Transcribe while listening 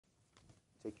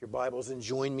Take your Bibles and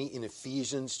join me in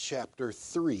Ephesians chapter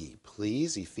 3,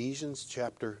 please. Ephesians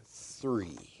chapter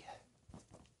 3.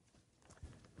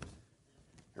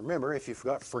 Remember, if you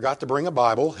forgot to bring a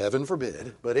Bible, heaven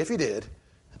forbid, but if you did,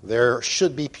 there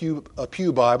should be a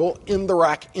pew Bible in the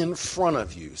rack in front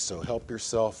of you. So help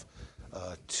yourself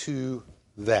to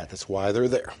that. That's why they're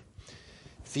there.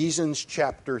 Ephesians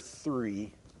chapter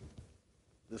 3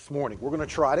 this morning. We're going to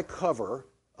try to cover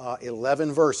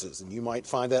 11 verses, and you might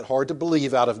find that hard to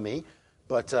believe out of me,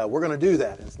 but we're going to do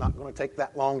that. It's not going to take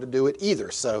that long to do it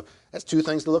either, so that's two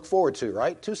things to look forward to,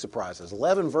 right? Two surprises,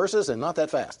 11 verses and not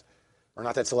that fast, or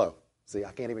not that slow. See,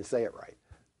 I can't even say it right.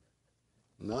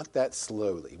 Not that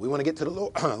slowly. We want to get to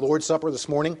the Lord's Supper this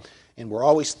morning, and we're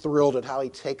always thrilled at how he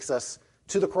takes us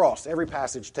to the cross. Every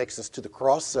passage takes us to the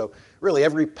cross, so really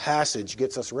every passage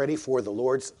gets us ready for the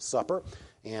Lord's Supper,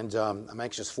 and I'm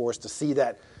anxious for us to see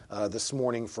that this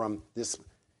morning from this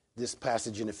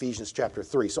passage in Ephesians chapter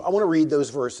 3. So I want to read those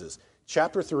verses.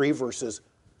 Chapter 3, verses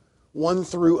 1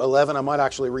 through 11. I might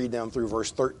actually read down through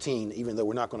verse 13, even though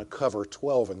we're not going to cover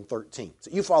 12 and 13. So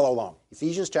you follow along.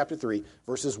 Ephesians chapter 3,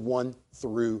 verses 1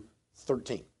 through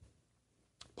 13.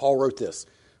 Paul wrote this,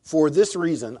 "For this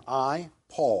reason I,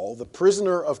 Paul, the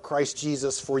prisoner of Christ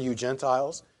Jesus for you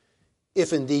Gentiles,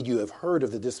 if indeed you have heard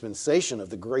of the dispensation of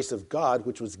the grace of God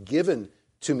which was given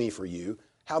to me for you,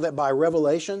 how that by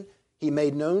revelation he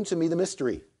made known to me the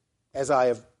mystery, as I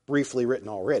have briefly written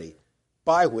already,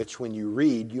 by which when you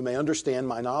read you may understand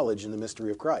my knowledge in the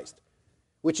mystery of Christ,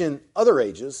 which in other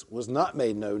ages was not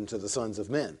made known to the sons of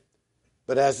men,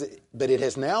 but it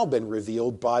has now been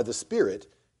revealed by the Spirit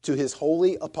to his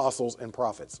holy apostles and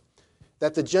prophets,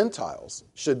 that the Gentiles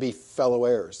should be fellow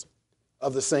heirs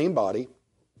of the same body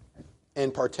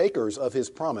and partakers of his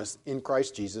promise in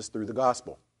Christ Jesus through the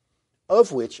gospel,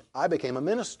 of which I became a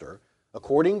minister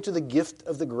according to the gift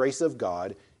of the grace of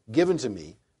God given to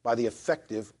me by the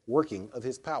effective working of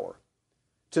his power.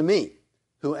 To me,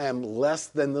 who am less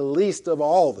than the least of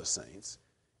all the saints,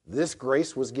 this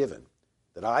grace was given,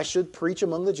 that I should preach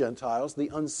among the Gentiles the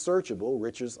unsearchable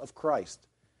riches of Christ,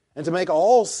 and to make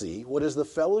all see what is the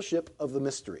fellowship of the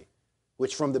mystery,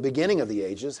 which from the beginning of the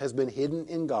ages has been hidden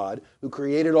in God, who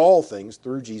created all things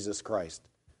through Jesus Christ,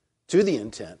 to the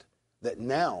intent that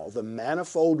now the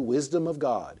manifold wisdom of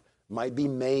God might be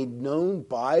made known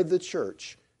by the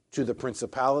church to the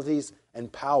principalities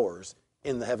and powers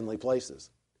in the heavenly places,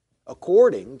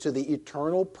 according to the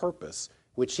eternal purpose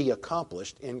which he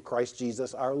accomplished in Christ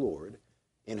Jesus our Lord,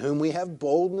 in whom we have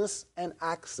boldness and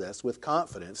access with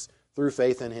confidence through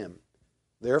faith in him.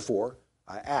 Therefore,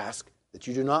 I ask that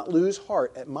you do not lose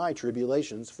heart at my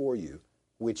tribulations for you,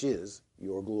 which is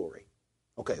your glory."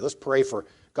 Okay, let's pray for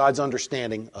God's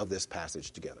understanding of this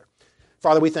passage together.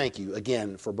 Father, we thank you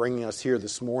again for bringing us here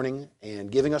this morning and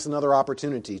giving us another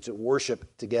opportunity to worship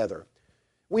together.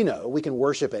 We know we can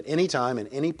worship at any time and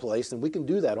any place, and we can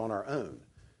do that on our own.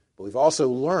 But we've also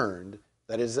learned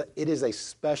that it is a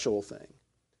special thing.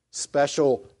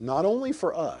 Special not only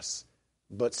for us,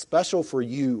 but special for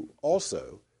you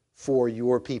also, for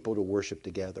your people to worship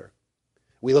together.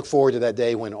 We look forward to that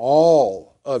day when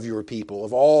all of your people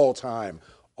of all time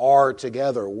are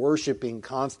together, worshiping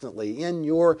constantly in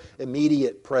your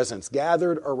immediate presence,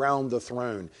 gathered around the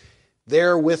throne,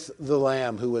 there with the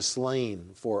Lamb who was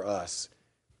slain for us.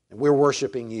 And we're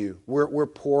worshiping you. We're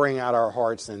pouring out our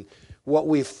hearts and what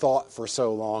we've thought for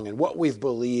so long and what we've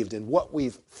believed and what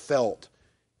we've felt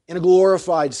in a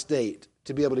glorified state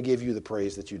to be able to give you the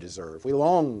praise that you deserve. We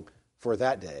long for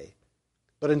that day.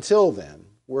 But until then,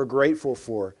 we're grateful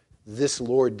for this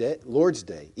Lord's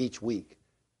Day each week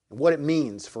and what it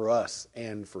means for us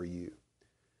and for you.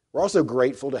 We're also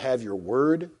grateful to have your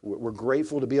word. We're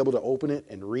grateful to be able to open it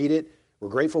and read it. We're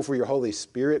grateful for your Holy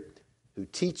Spirit who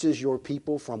teaches your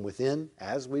people from within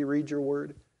as we read your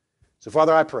word. So,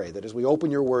 Father, I pray that as we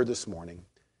open your word this morning,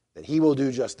 that he will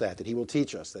do just that he will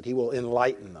teach us, that he will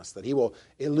enlighten us, that he will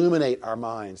illuminate our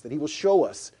minds, that he will show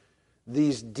us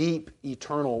these deep,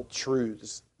 eternal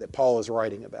truths that Paul is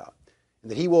writing about,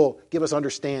 and that he will give us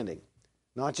understanding,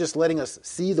 not just letting us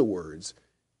see the words,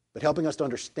 but helping us to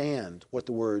understand what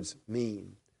the words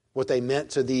mean, what they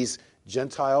meant to these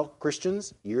Gentile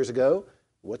Christians years ago,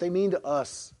 what they mean to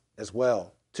us as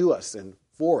well, to us and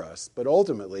for us, but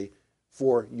ultimately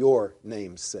for your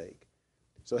name's sake.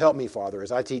 So help me, Father,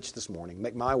 as I teach this morning,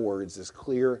 make my words as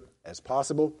clear as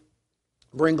possible.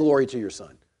 Bring glory to your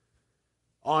Son.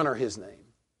 Honor his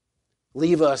name.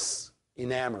 Leave us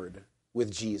enamored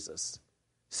with Jesus,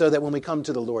 so that when we come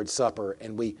to the Lord's Supper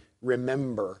and we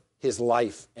remember his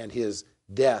life and his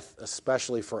death,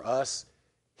 especially for us,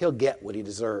 he'll get what he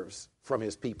deserves from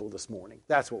his people this morning.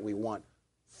 That's what we want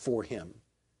for him.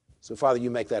 So, Father,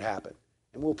 you make that happen.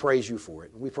 And we'll praise you for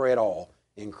it. And we pray it all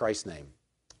in Christ's name.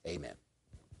 Amen.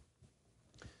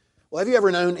 Well, have you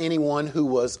ever known anyone who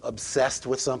was obsessed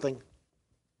with something?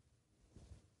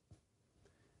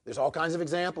 There's all kinds of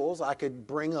examples I could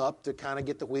bring up to kind of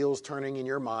get the wheels turning in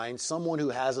your mind. Someone who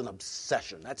has an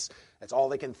obsession. That's all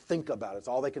they can think about. It's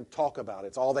all they can talk about.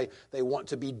 It's all they want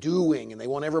to be doing, and they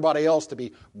want everybody else to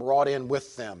be brought in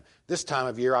with them. This time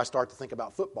of year, I start to think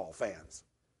about football fans.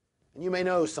 And you may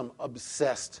know some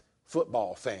obsessed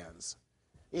football fans.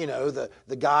 You know,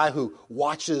 the guy who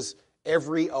watches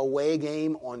every away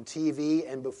game on TV,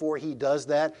 and before he does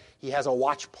that, he has a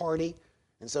watch party.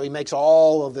 And so he makes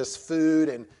all of this food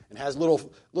and has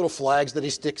little flags that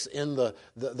he sticks in the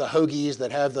hoagies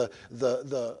that have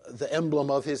the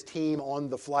emblem of his team on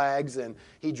the flags. And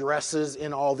he dresses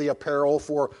in all the apparel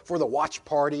for the watch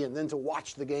party and then to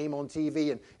watch the game on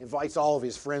TV and invites all of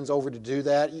his friends over to do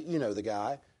that. You know the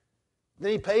guy.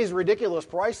 Then he pays ridiculous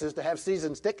prices to have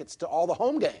season tickets to all the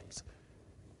home games.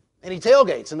 And he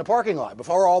tailgates in the parking lot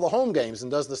before all the home games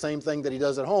and does the same thing that he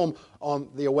does at home on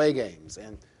the away games.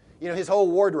 And you know, his whole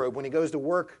wardrobe, when he goes to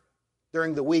work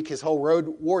during the week, his whole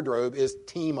wardrobe is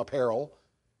team apparel.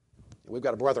 We've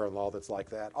got a brother-in-law that's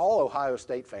like that. All Ohio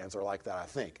State fans are like that, I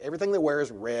think. Everything they wear is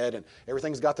red, and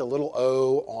everything's got the little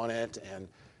O on it. And,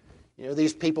 you know,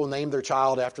 these people name their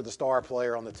child after the star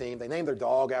player on the team. They name their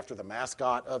dog after the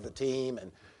mascot of the team.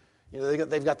 And, you know,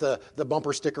 they've got the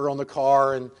bumper sticker on the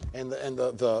car and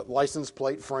the license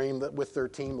plate frame with their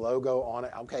team logo on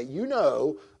it. Okay, you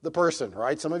know the person,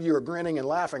 right? Some of you are grinning and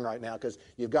laughing right now because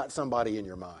you've got somebody in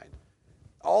your mind.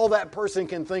 All that person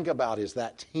can think about is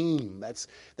that team.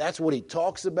 That's what he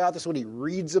talks about. That's what he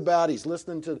reads about. He's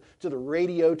listening to the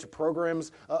radio, to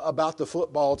programs about the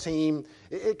football team.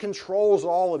 It controls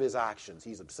all of his actions.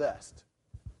 He's obsessed.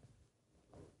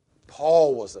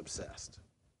 Paul was obsessed.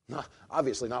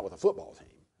 Obviously not with a football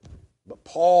team, but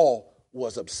Paul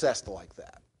was obsessed like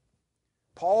that.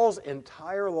 Paul's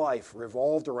entire life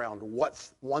revolved around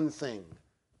one thing.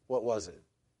 What was it?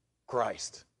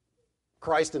 Christ.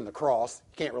 Christ and the cross.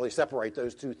 You can't really separate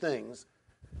those two things.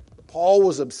 Paul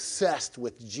was obsessed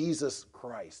with Jesus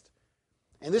Christ.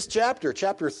 In this chapter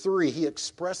 3, he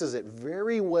expresses it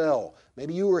very well.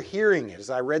 Maybe you were hearing it as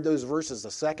I read those verses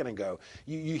a second ago.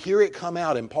 You hear it come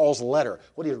out in Paul's letter,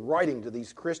 what he's writing to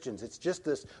these Christians. It's just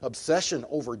this obsession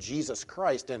over Jesus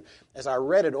Christ. And as I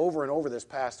read it over and over this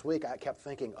past week, I kept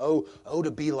thinking, oh, to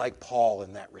be like Paul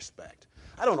in that respect.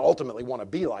 I don't ultimately want to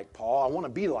be like Paul. I want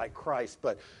to be like Christ,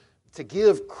 but to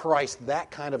give Christ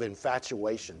that kind of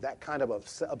infatuation, that kind of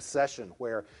obsession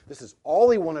where this is all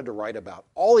he wanted to write about,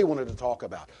 all he wanted to talk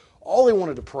about, all he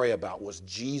wanted to pray about was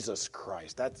Jesus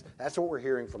Christ. That's what we're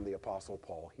hearing from the Apostle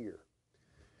Paul here.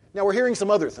 Now we're hearing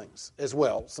some other things as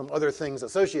well, some other things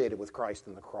associated with Christ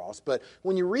and the cross, but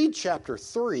when you read chapter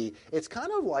 3, it's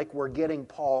kind of like we're getting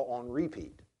Paul on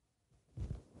repeat.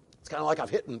 It's kind of like I've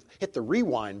hit the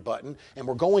rewind button, and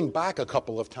we're going back a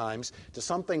couple of times to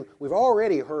something we've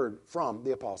already heard from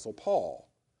the Apostle Paul.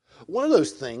 One of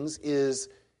those things is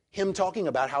him talking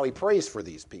about how he prays for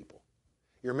these people.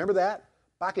 You remember that?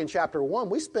 Back in chapter 1,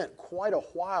 we spent quite a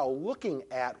while looking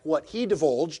at what he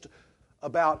divulged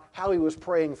about how he was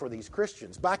praying for these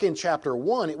Christians. Back in chapter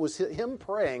 1, it was him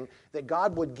praying that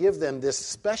God would give them this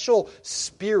special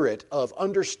spirit of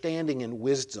understanding and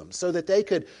wisdom so that they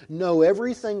could know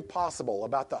everything possible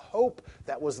about the hope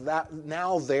that was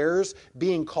now theirs,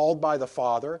 being called by the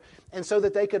Father, and so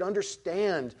that they could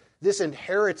understand this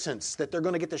inheritance that they're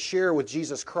going to get to share with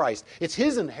Jesus Christ. It's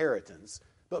his inheritance.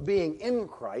 But being in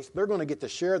Christ, they're going to get to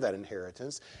share that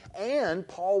inheritance. And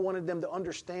Paul wanted them to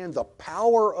understand the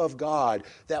power of God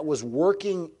that was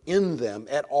working in them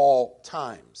at all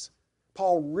times.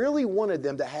 Paul really wanted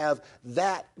them to have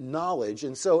that knowledge.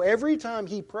 And so every time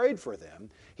he prayed for them,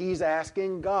 he's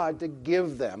asking God to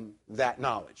give them that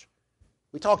knowledge.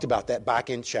 We talked about that back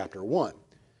in chapter 1.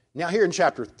 Now here in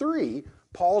chapter 3,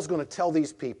 Paul's going to tell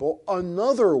these people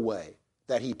another way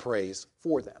that he prays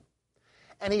for them.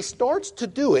 And he starts to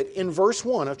do it in verse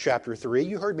 1 of chapter 3.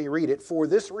 You heard me read it. For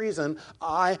this reason,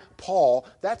 I, Paul,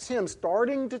 that's him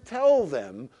starting to tell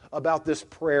them about this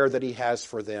prayer that he has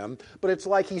for them. But it's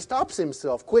like he stops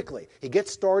himself quickly. He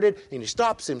gets started and he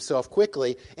stops himself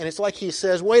quickly. And it's like he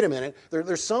says, wait a minute,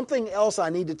 there's something else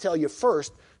I need to tell you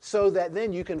first so that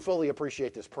then you can fully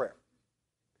appreciate this prayer.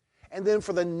 And then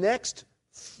for the next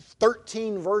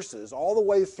 13 verses, all the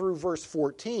way through verse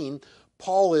 14,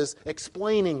 Paul is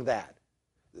explaining that.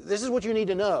 This is what you need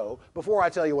to know before I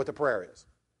tell you what the prayer is.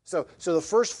 So the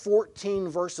first 14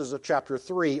 verses of chapter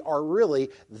 3 are really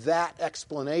that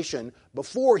explanation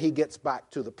before he gets back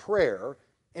to the prayer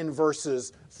in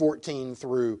verses 14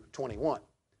 through 21.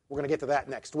 We're going to get to that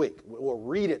next week. We'll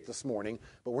read it this morning,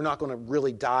 but we're not going to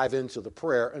really dive into the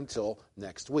prayer until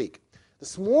next week.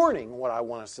 This morning, what I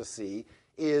want us to see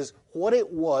is what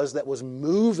it was that was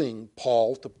moving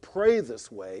Paul to pray this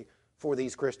way for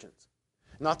these Christians.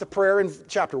 Not the prayer in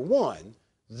chapter 1,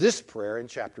 this prayer in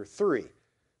chapter 3.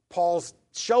 Paul's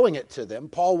showing it to them.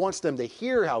 Paul wants them to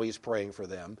hear how he's praying for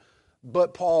them,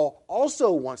 but Paul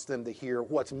also wants them to hear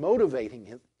what's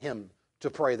motivating him to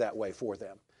pray that way for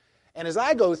them. And as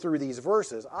I go through these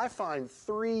verses, I find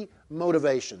three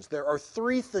motivations. There are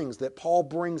three things that Paul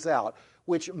brings out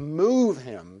which move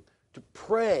him to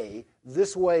pray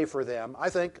this way for them. I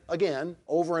think, again,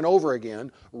 over and over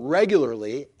again,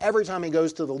 regularly, every time he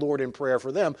goes to the Lord in prayer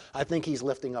for them, I think he's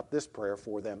lifting up this prayer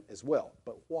for them as well.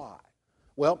 But why?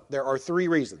 Well, there are three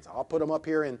reasons. I'll put them up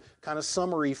here in kind of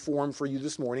summary form for you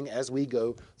this morning as we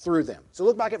go through them. So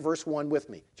look back at verse 1 with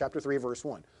me, chapter 3, verse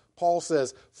 1. Paul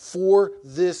says, "For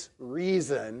this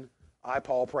reason, I,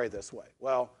 Paul, pray this way."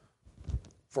 Well,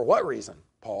 for what reason,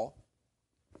 Paul?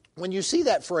 When you see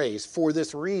that phrase, "for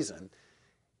this reason,"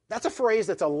 that's a phrase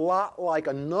that's a lot like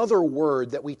another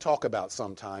word that we talk about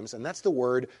sometimes, and that's the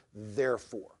word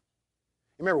 "therefore."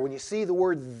 Remember, when you see the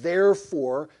word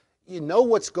 "therefore," you know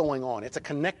what's going on. It's a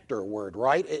connector word,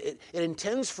 right? It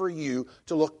intends for you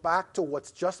to look back to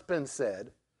what's just been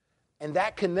said, and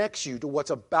that connects you to what's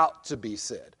about to be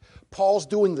said. Paul's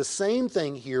doing the same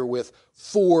thing here with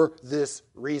 "for this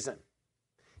reason."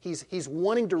 He's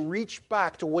wanting to reach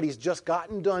back to what he's just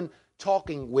gotten done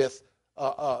talking with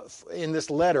in this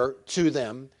letter to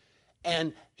them.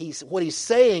 And what he's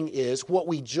saying is what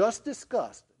we just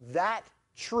discussed, that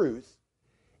truth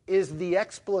is the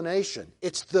explanation.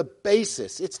 It's the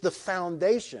basis. It's the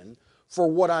foundation for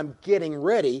what I'm getting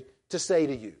ready to say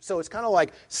to you. So it's kind of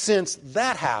like, since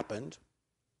that happened,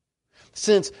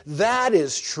 since that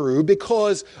is true,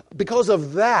 because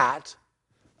of that,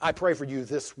 I pray for you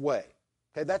this way.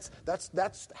 Okay, that's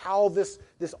how this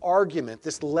argument,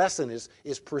 this lesson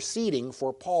is proceeding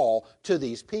for Paul to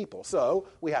these people. So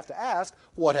we have to ask,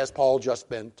 what has Paul just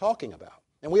been talking about?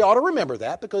 And we ought to remember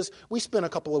that because we spent a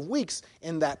couple of weeks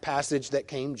in that passage that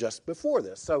came just before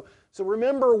this. So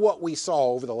remember what we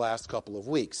saw over the last couple of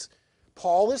weeks.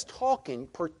 Paul is talking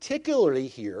particularly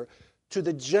here to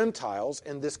the Gentiles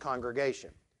in this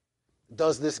congregation.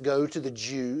 Does this go to the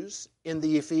Jews in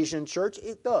the Ephesian church?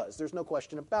 It does. There's no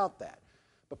question about that.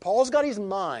 But Paul's got his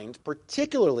mind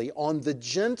particularly on the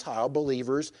Gentile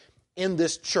believers in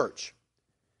this church.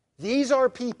 These are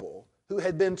people who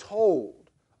had been told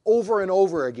over and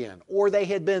over again, or they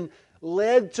had been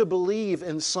led to believe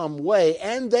in some way,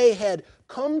 and they had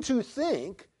come to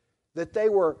think that they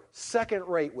were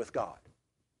second-rate with God.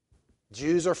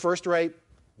 Jews are first-rate,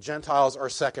 Gentiles are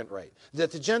second-rate.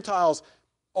 That the Gentiles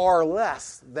are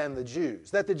less than the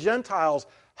Jews. That the Gentiles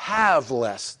have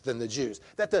less than the Jews.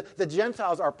 That the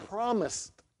Gentiles are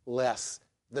promised less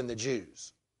than the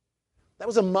Jews. That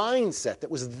was a mindset that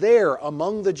was there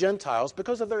among the Gentiles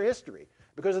because of their history,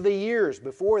 because of the years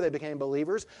before they became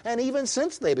believers, and even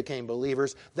since they became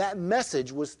believers, that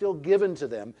message was still given to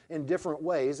them in different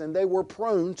ways, and they were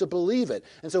prone to believe it.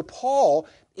 And so Paul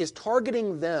is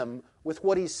targeting them with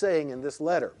what he's saying in this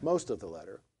letter, most of the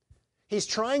letter. He's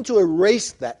trying to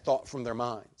erase that thought from their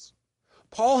minds.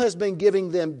 Paul has been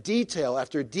giving them detail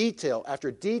after detail after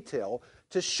detail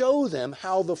to show them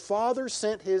how the Father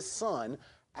sent His Son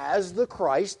as the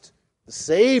Christ, the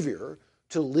Savior,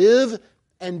 to live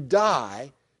and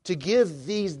die to give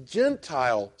these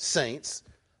Gentile saints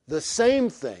the same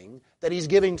thing that He's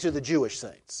giving to the Jewish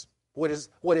saints. What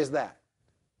is that?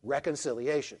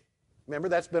 Reconciliation. Remember,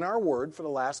 that's been our word for the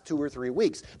last 2 or 3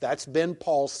 weeks. That's been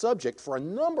Paul's subject for a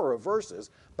number of verses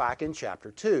back in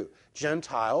chapter 2.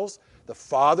 Gentiles, the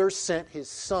Father sent His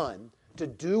Son to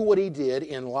do what He did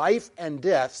in life and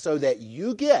death so that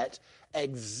you get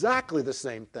exactly the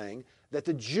same thing that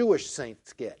the Jewish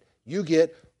saints get. You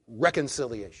get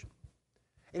reconciliation.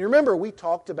 And remember, we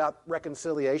talked about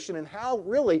reconciliation and how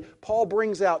really Paul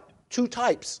brings out 2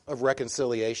 types of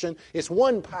reconciliation. It's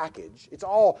one package. It's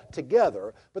all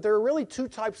together. But there are really 2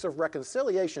 types of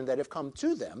reconciliation that have come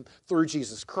to them through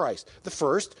Jesus Christ. The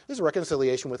first is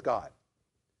reconciliation with God.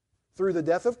 Through the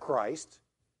death of Christ,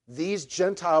 these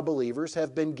Gentile believers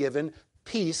have been given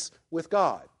peace with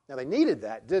God. Now, they needed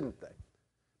that, didn't they?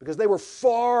 Because they were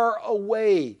far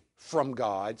away from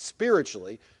God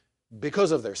spiritually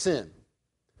because of their sin.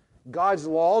 God's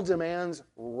law demands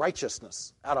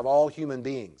righteousness out of all human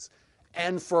beings.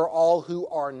 And for all who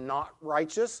are not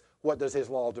righteous, what does His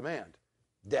law demand?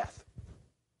 Death.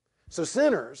 So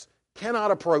sinners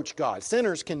cannot approach God.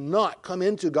 Sinners cannot come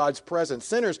into God's presence.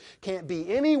 Sinners can't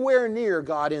be anywhere near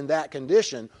God in that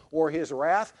condition, or His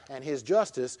wrath and His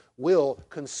justice will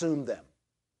consume them.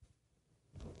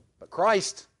 But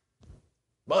Christ,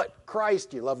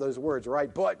 you love those words,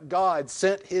 right? But God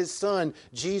sent His Son,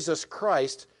 Jesus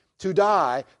Christ, to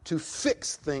die to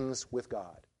fix things with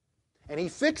God. And He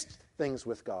fixed things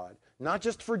with God, not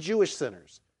just for Jewish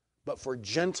sinners, but for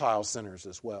Gentile sinners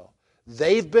as well.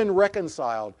 They've been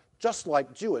reconciled just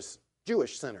like Jewish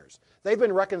sinners. They've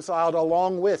been reconciled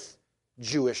along with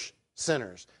Jewish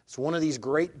sinners. It's one of these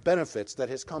great benefits that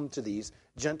has come to these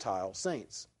Gentile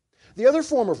saints. The other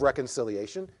form of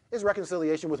reconciliation is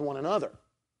reconciliation with one another.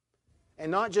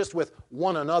 And not just with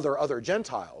one another, other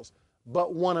Gentiles,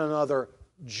 but one another,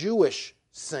 Jewish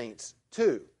saints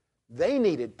too. They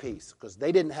needed peace because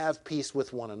they didn't have peace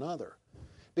with one another.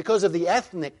 Because of the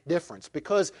ethnic difference,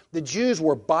 because the Jews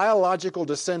were biological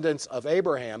descendants of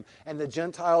Abraham and the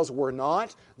Gentiles were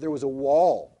not, there was a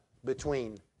wall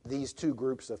between these two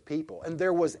groups of people. And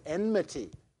there was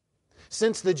enmity.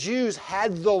 Since the Jews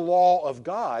had the law of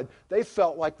God, they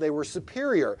felt like they were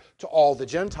superior to all the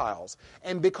Gentiles.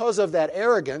 And because of that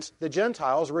arrogance, the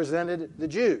Gentiles resented the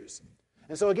Jews.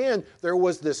 And so again, there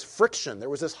was this friction, there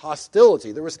was this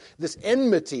hostility, there was this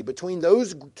enmity between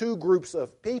those two groups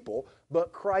of people,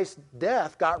 but Christ's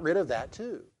death got rid of that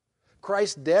too.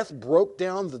 Christ's death broke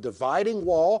down the dividing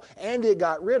wall, and it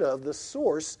got rid of the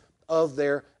source of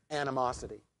their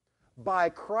animosity. By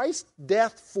Christ's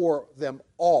death for them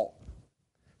all,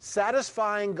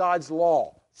 satisfying God's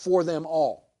law for them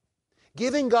all,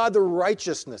 giving God the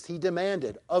righteousness He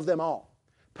demanded of them all,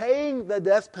 paying the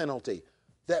death penalty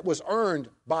that was earned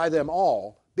by them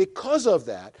all, because of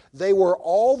that, they were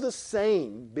all the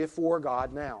same before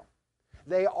God now.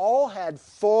 They all had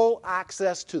full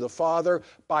access to the Father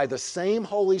by the same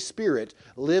Holy Spirit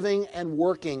living and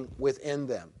working within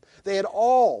them. They had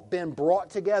all been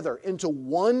brought together into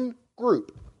one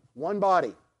group, one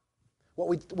body.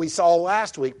 What we saw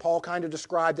last week, Paul kind of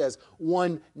described as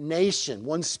one nation,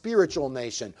 one spiritual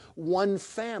nation, one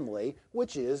family,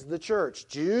 which is the church.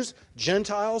 Jews,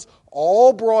 Gentiles,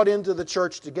 all brought into the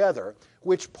church together,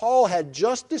 which Paul had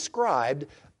just described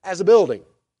as a building,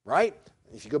 right?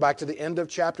 If you go back to the end of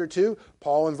chapter 2,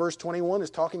 Paul in verse 21 is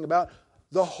talking about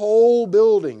the whole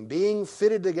building being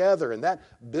fitted together and that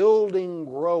building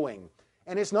growing.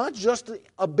 And it's not just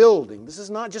a building. This is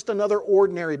not just another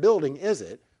ordinary building, is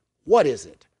it? What is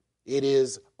it? It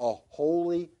is a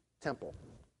holy temple.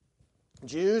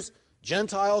 Jews,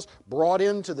 Gentiles brought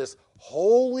into this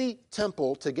holy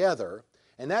temple together,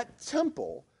 and that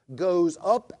temple goes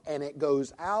up and it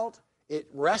goes out. It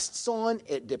rests on,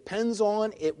 it depends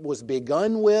on, it was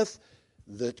begun with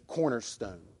the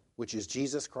cornerstone, which is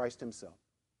Jesus Christ Himself.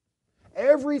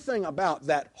 Everything about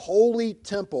that holy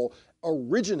temple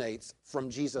originates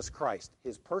from Jesus Christ,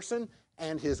 His person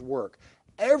and His work.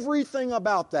 Everything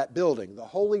about that building, the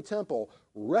holy temple,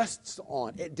 rests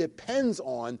on, it depends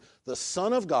on the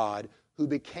Son of God who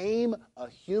became a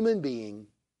human being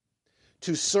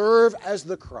to serve as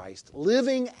the Christ,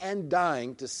 living and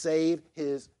dying to save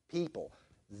His people.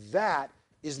 That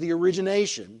is the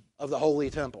origination of the holy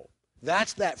temple.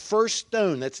 That's that first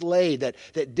stone that's laid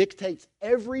that dictates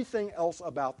everything else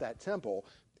about that temple.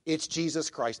 It's Jesus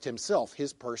Christ Himself,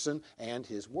 His person and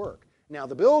His work. Now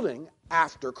the building,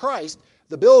 after Christ,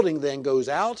 the building then goes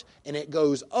out and it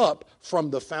goes up from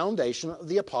the foundation of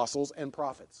the apostles and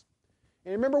prophets.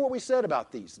 And remember what we said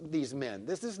about these men.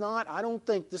 This is not, I don't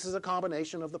think this is a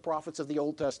combination of the prophets of the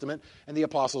Old Testament and the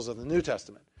apostles of the New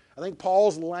Testament. I think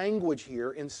Paul's language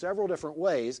here in several different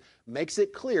ways makes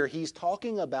it clear he's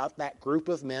talking about that group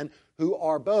of men who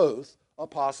are both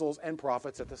apostles and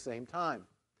prophets at the same time.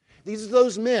 These are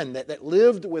those men that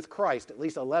lived with Christ, at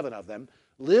least 11 of them,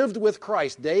 lived with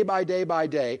Christ day by day by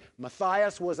day.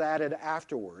 Matthias was added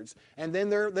afterwards. And then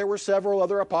there were several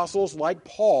other apostles like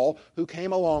Paul who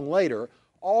came along later,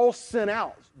 all sent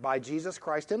out by Jesus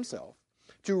Christ Himself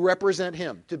to represent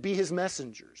Him, to be His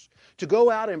messengers, to go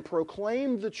out and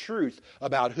proclaim the truth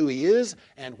about who He is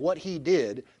and what He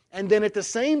did, and then at the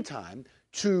same time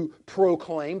to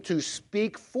proclaim, to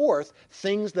speak forth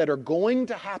things that are going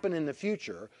to happen in the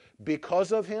future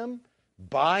because of Him,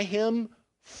 by Him,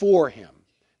 for Him.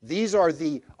 These are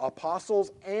the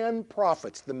apostles and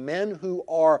prophets, the men who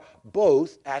are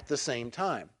both at the same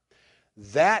time.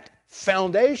 That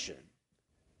foundation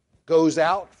goes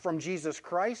out from Jesus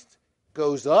Christ,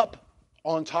 goes up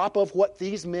on top of what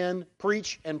these men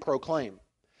preach and proclaim.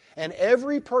 And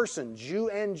every person, Jew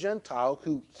and Gentile,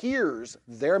 who hears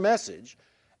their message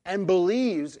and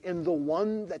believes in the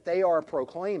one that they are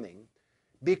proclaiming,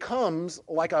 becomes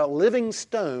like a living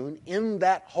stone in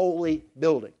that holy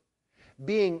building,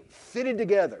 being fitted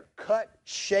together, cut,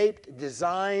 shaped,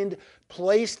 designed,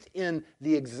 placed in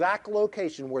the exact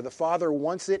location where the Father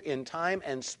wants it in time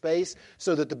and space,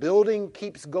 so that the building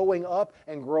keeps going up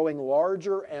and growing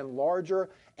larger and larger,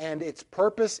 and its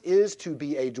purpose is to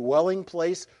be a dwelling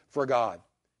place for God.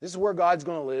 This is where God's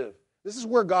going to live. This is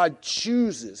where God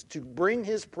chooses to bring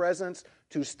His presence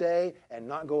to stay and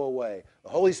not go away. The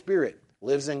Holy Spirit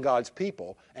lives in God's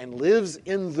people and lives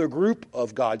in the group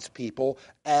of God's people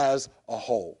as a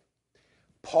whole.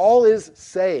 Paul is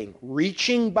saying,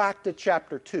 reaching back to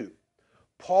chapter 2,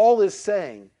 Paul is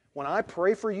saying, when I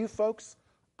pray for you folks,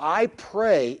 I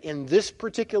pray in this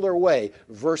particular way,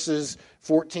 verses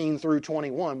 14 through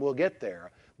 21, we'll get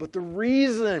there. But the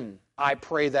reason I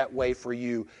pray that way for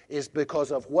you is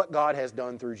because of what God has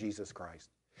done through Jesus Christ.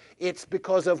 It's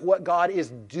because of what God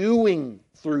is doing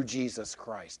through Jesus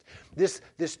Christ. This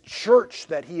church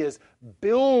that He is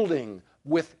building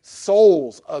with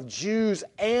souls of Jews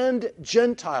and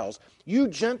Gentiles. You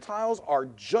Gentiles are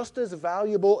just as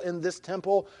valuable in this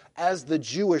temple as the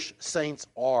Jewish saints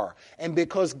are. And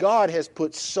because God has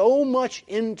put so much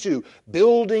into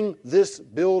building this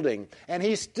building, and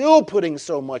He's still putting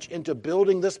so much into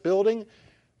building this building,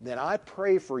 then I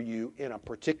pray for you in a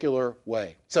particular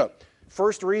way. So,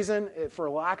 first reason, for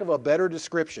lack of a better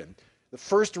description, the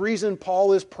first reason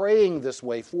Paul is praying this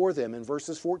way for them in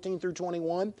verses 14 through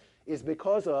 21 is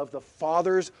because of the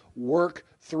Father's work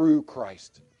through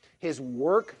Christ. His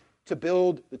work to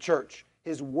build the church.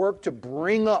 His work to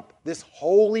bring up this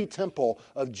holy temple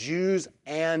of Jews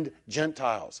and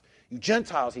Gentiles. You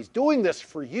Gentiles, He's doing this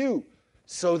for you.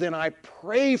 So then I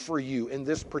pray for you in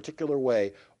this particular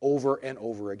way over and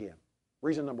over again.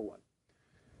 Reason number one.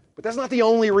 But that's not the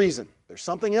only reason. There's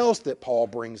something else that Paul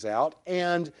brings out,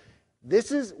 and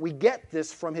we get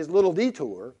this from his little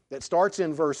detour that starts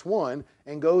in verse 1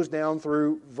 and goes down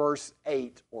through verse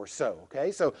 8 or so.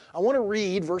 Okay, so I want to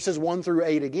read verses 1 through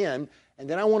 8 again, and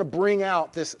then I want to bring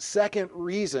out this second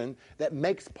reason that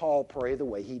makes Paul pray the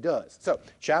way he does. So,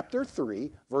 chapter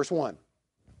 3, verse 1.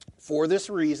 For this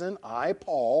reason, I,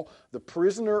 Paul, the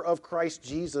prisoner of Christ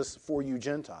Jesus for you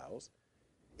Gentiles,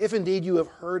 if indeed you have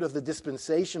heard of the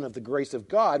dispensation of the grace of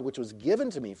God which was given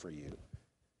to me for you,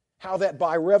 how that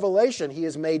by revelation He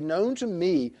has made known to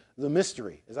me the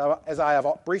mystery, as I have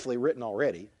briefly written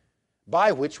already,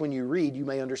 by which when you read you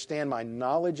may understand my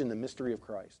knowledge in the mystery of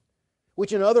Christ,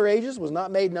 which in other ages was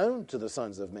not made known to the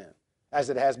sons of men,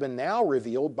 as it has been now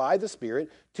revealed by the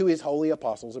Spirit to His holy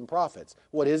apostles and prophets.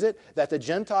 What is it? That the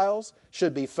Gentiles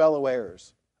should be fellow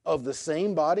heirs of the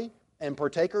same body and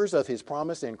partakers of His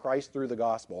promise in Christ through the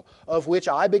gospel, of which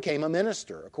I became a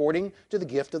minister, according to the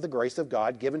gift of the grace of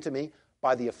God given to me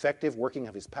by the effective working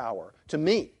of His power. To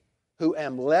me, who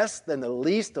am less than the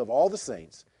least of all the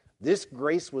saints, this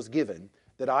grace was given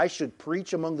that I should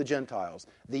preach among the Gentiles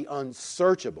the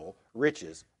unsearchable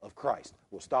riches of Christ.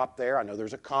 We'll stop there. I know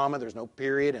there's a comma, there's no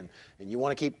period, and you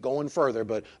want to keep going further,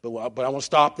 but I want to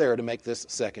stop there to make this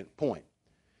second point.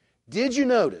 Did you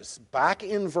notice, back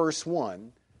in verse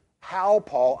 1, how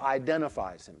Paul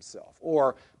identifies himself,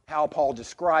 or how Paul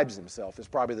describes himself is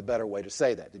probably the better way to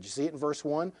say that. Did you see it in verse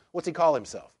 1? What's he call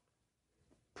himself?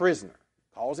 Prisoner.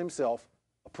 Calls himself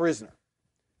a prisoner.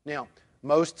 Now,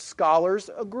 most scholars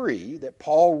agree that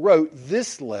Paul wrote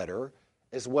this letter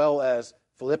as well as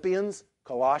Philippians,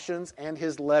 Colossians, and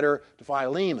his letter to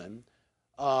Philemon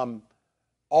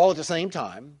all at the same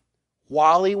time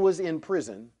while he was in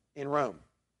prison in Rome.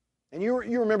 And you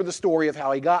remember the story of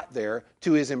how he got there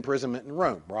to his imprisonment in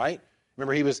Rome, right?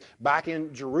 Remember, he was back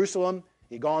in Jerusalem.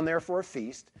 He'd gone there for a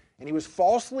feast, and he was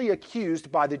falsely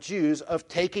accused by the Jews of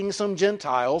taking some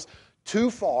Gentiles too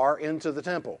far into the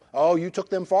temple. Oh, you took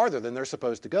them farther than they're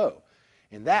supposed to go.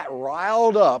 And that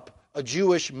riled up a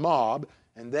Jewish mob,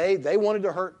 and they wanted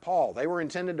to hurt Paul. They were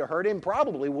intended to hurt him,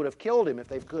 probably would have killed him if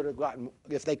they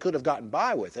could have gotten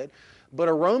by with it. But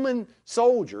a Roman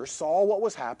soldier saw what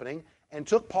was happening and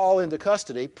took Paul into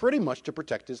custody pretty much to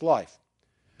protect his life.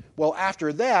 Well,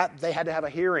 after that, they had to have a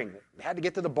hearing. They had to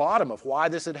get to the bottom of why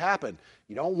this had happened.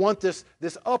 You don't want this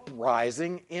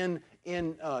uprising in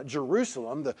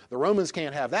Jerusalem. The Romans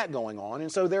can't have that going on.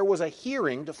 And so there was a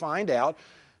hearing to find out,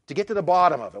 to get to the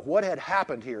bottom of it. What had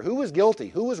happened here? Who was guilty?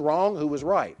 Who was wrong? Who was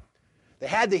right? They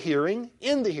had the hearing.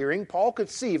 In the hearing, Paul could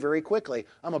see very quickly,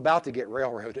 I'm about to get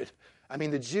railroaded. I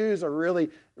mean, the Jews they're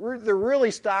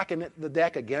really stacking the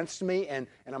deck against me, and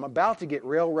I'm about to get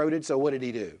railroaded, so what did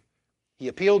he do? He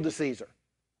appealed to Caesar.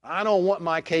 I don't want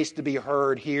my case to be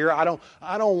heard here. I don't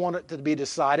want it to be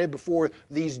decided before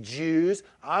these Jews.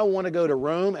 I want to go to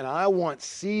Rome, and I want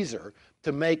Caesar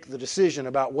to make the decision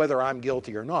about whether I'm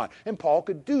guilty or not. And Paul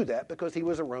could do that because he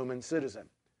was a Roman citizen.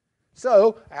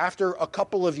 So, after a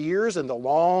couple of years and the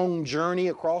long journey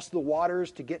across the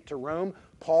waters to get to Rome,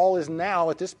 Paul is now,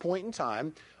 at this point in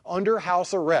time, under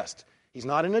house arrest. He's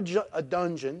not in a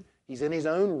dungeon. He's in his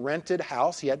own rented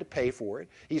house. He had to pay for it.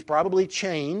 He's probably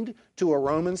chained to a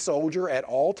Roman soldier at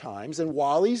all times. And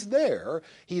while he's there,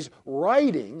 he's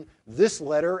writing this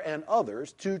letter and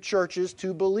others to churches,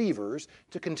 to believers,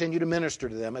 to continue to minister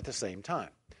to them at the same time.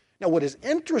 Now, what is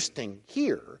interesting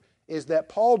here is that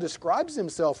Paul describes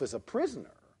himself as a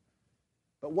prisoner.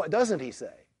 But what doesn't he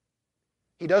say?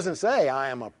 He doesn't say, I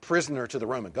am a prisoner to the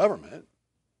Roman government.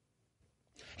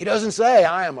 He doesn't say,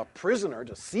 I am a prisoner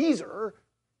to Caesar.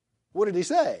 What did he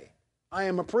say? I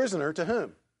am a prisoner to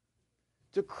whom?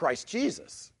 To Christ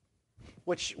Jesus.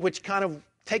 Which kind of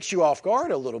takes you off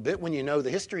guard a little bit when you know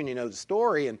the history and you know the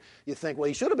story, and you think, well,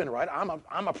 he should have been right.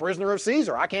 I'm a prisoner of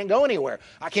Caesar. I can't go anywhere.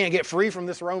 I can't get free from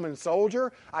this Roman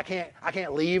soldier. I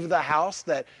can't leave the house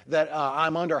that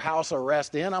I'm under house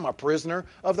arrest in. I'm a prisoner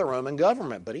of the Roman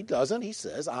government. But he doesn't. He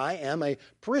says, I am a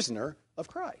prisoner of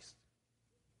Christ.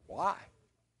 Why?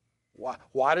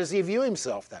 Why does he view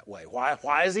himself that way?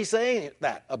 Why is he saying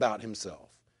that about himself?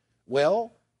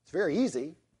 Well, it's very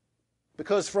easy.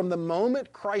 Because from the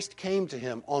moment Christ came to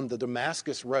him on the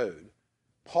Damascus road,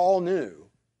 Paul knew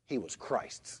he was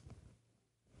Christ's.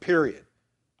 Period.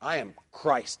 I am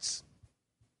Christ's.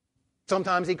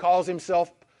 Sometimes he calls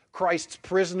himself Christ's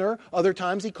prisoner. Other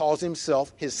times he calls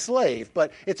himself his slave.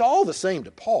 But it's all the same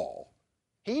to Paul.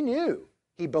 He knew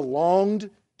he belonged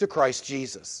to Christ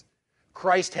Jesus.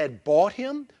 Christ had bought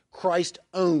him. Christ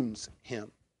owns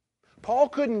him. Paul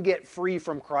couldn't get free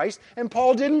from Christ, and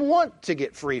Paul didn't want to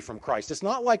get free from Christ. It's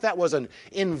not like that was an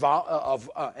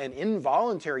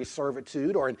involuntary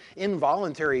servitude or an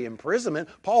involuntary imprisonment.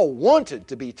 Paul wanted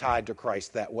to be tied to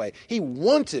Christ that way. He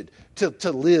wanted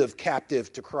to live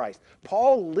captive to Christ.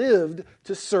 Paul lived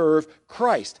to serve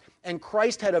Christ, and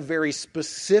Christ had a very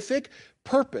specific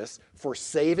purpose for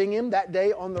saving him that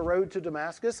day on the road to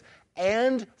Damascus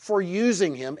and for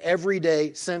using him every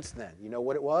day since then. You know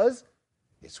what it was?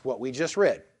 It's what we just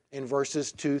read in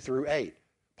verses 2 through 8.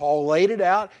 Paul laid it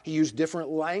out. He used different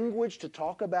language to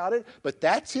talk about it, but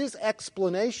that's his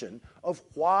explanation of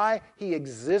why he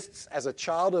exists as a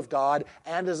child of God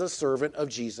and as a servant of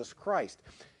Jesus Christ.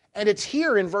 And it's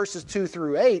here in verses 2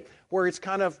 through 8 where it's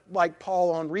kind of like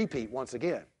Paul on repeat once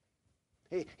again.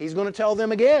 He's going to tell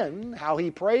them again how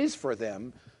he prays for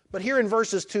them. But here in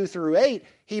verses 2 through 8,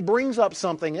 he brings up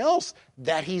something else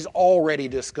that he's already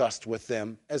discussed with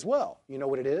them as well. You know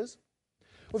what it is?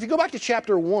 Well, if you go back to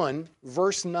chapter 1,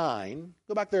 verse 9,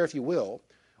 go back there if you will,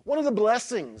 one of the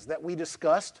blessings that we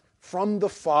discussed from the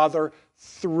Father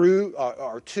through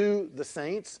or to the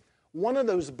saints, one of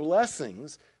those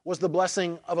blessings was the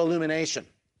blessing of illumination.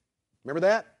 Remember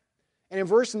that? And in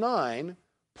verse 9,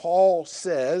 Paul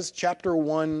says, chapter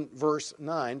 1, verse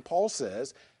 9, Paul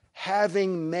says,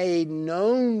 having made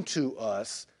known to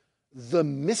us the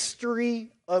mystery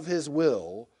of his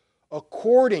will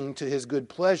according to his good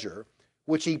pleasure,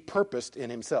 which he purposed in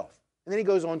himself. And then he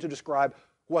goes on to describe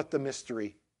what the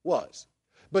mystery was.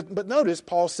 But notice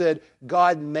Paul said,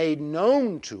 God made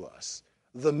known to us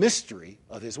the mystery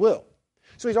of his will.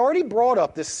 So he's already brought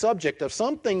up this subject of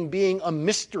something being a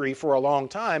mystery for a long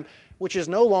time, which is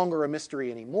no longer a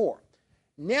mystery anymore.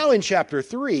 Now in chapter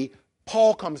 3,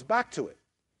 Paul comes back to it.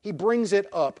 He brings it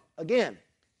up again.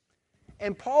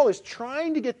 And Paul is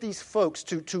trying to get these folks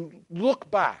to look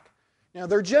back. Now,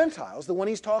 they're Gentiles. The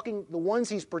ones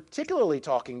he's particularly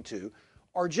talking to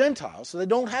are Gentiles, so they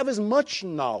don't have as much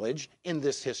knowledge in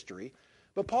this history.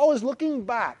 But Paul is looking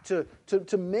back to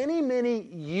many, many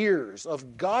years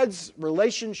of God's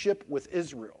relationship with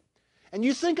Israel. And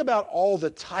you think about all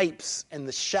the types and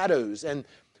the shadows and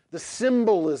the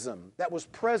symbolism that was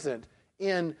present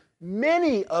in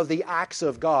many of the acts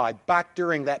of God back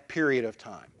during that period of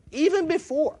time, even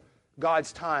before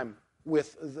God's time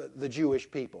with the Jewish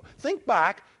people. Think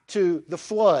back to the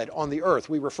flood on the earth.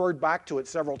 We referred back to it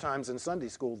several times in Sunday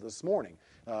school this morning.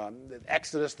 The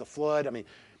Exodus, the flood. I mean,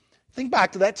 think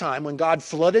back to that time when God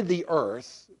flooded the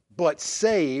earth, but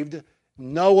saved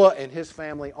Noah and his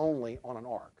family only on an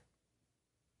ark.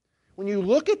 When you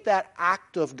look at that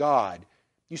act of God,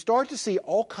 you start to see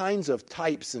all kinds of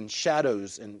types and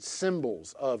shadows and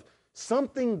symbols of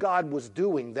something God was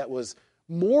doing that was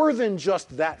more than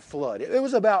just that flood. It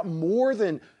was about more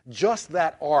than just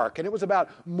that ark, and it was about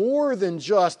more than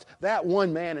just that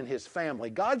one man and his family.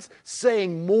 God's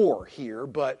saying more here,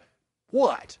 but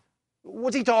What?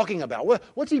 What's he talking about?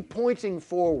 What's he pointing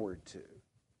forward to?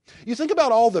 You think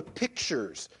about all the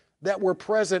pictures that were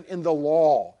present in the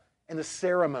law and the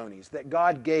ceremonies that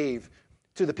God gave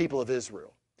to the people of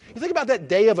Israel. You think about that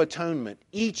Day of Atonement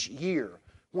each year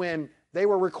when they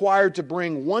were required to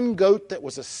bring one goat that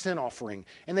was a sin offering,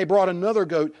 and they brought another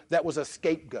goat that was a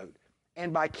scapegoat.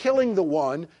 And by killing the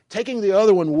one, taking the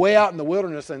other one way out in the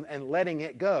wilderness and letting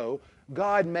it go,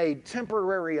 God made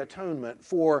temporary atonement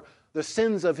for the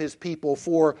sins of his people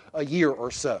for a year or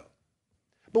so.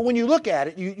 But when you look at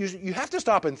it, you have to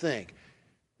stop and think,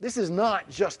 this is not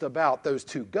just about those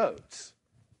two goats.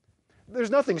 There's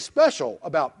nothing special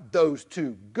about those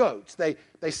two goats. They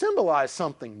symbolize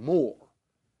something more.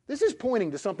 This is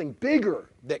pointing to something bigger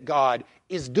that God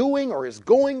is doing or is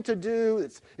going to do.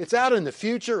 It's out in the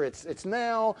future. It's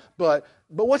now. But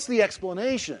what's the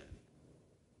explanation?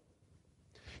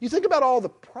 You think about all the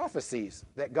prophecies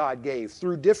that God gave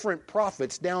through different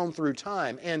prophets down through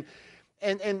time. And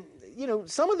you know,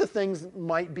 some of the things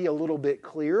might be a little bit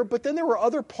clear, but then there were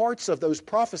other parts of those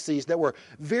prophecies that were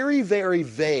very, very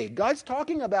vague. God's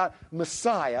talking about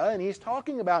Messiah, and he's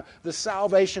talking about the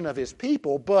salvation of his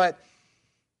people, but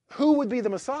who would be the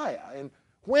Messiah? And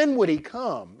when would he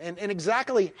come? And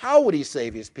exactly how would he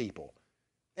save his people?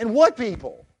 And what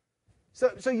people?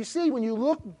 So you see, when you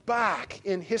look back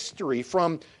in history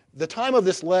from the time of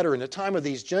this letter and the time of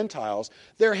these Gentiles,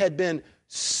 there had been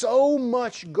so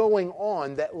much going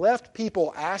on that left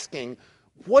people asking,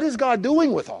 what is God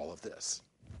doing with all of this?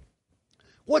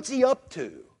 What's he up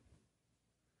to?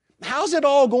 How's it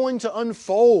all going to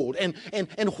unfold? And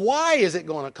why is it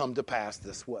going to come to pass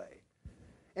this way?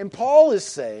 And Paul is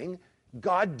saying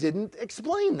God didn't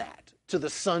explain that to the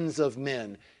sons of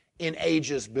men in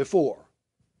ages before.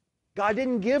 God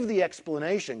didn't give the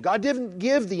explanation. God didn't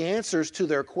give the answers to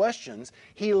their questions.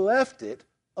 He left it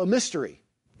a mystery.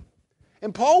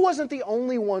 And Paul wasn't the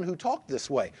only one who talked this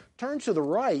way. Turn to the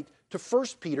right to 1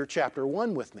 Peter chapter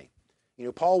 1 with me. You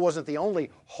know, Paul wasn't the only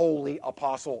holy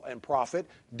apostle and prophet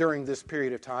during this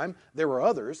period of time. There were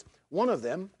others. One of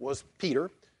them was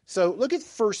Peter. So look at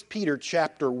 1 Peter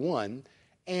chapter 1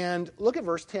 and look at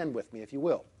verse 10 with me, if you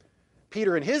will.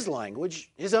 Peter, in his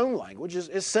language, his own language,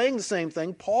 is saying the same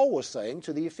thing Paul was saying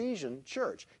to the Ephesian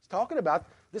church. He's talking about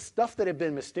this stuff that had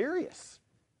been mysterious.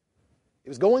 It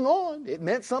was going on. It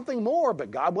meant something more,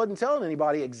 but God wasn't telling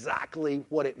anybody exactly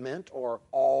what it meant or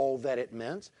all that it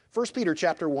meant. 1 Peter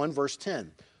chapter 1, verse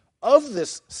 10. Of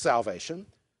this salvation,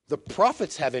 the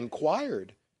prophets have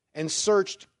inquired and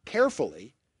searched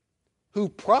carefully, who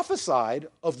prophesied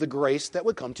of the grace that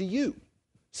would come to you.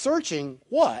 Searching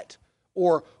what,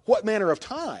 or what manner of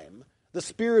time, the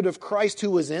Spirit of Christ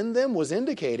who was in them was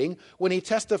indicating when he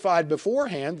testified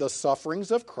beforehand the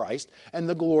sufferings of Christ and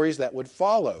the glories that would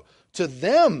follow. To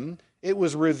them it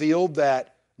was revealed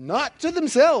that not to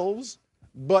themselves,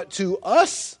 but to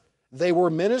us they were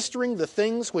ministering the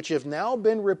things which have now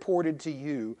been reported to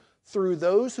you through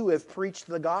those who have preached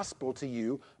the gospel to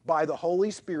you by the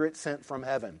Holy Spirit sent from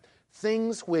heaven.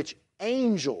 Things which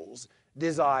angels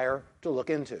desire to look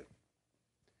into.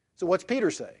 So what's Peter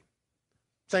saying?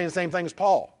 Saying the same thing as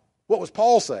Paul. What was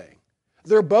Paul saying?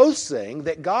 They're both saying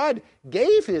that God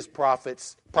gave his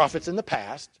prophets in the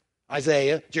past,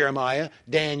 Isaiah, Jeremiah,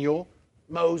 Daniel,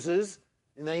 Moses,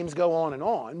 the names go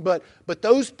on, but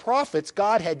those prophets,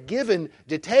 God had given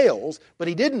details, but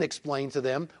he didn't explain to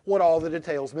them what all the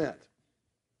details meant.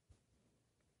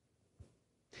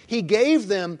 He gave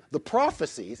them the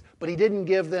prophecies, but he didn't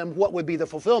give them what would be the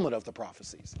fulfillment of the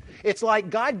prophecies. It's like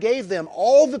God gave them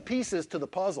all the pieces to the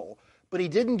puzzle, but he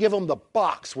didn't give them the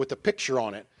box with the picture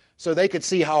on it so they could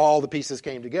see how all the pieces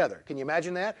came together. Can you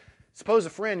imagine that? Suppose a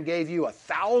friend gave you a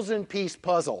 1,000-piece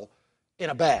puzzle in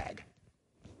a bag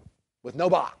with no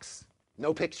box,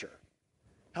 no picture.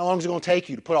 How long is it going to take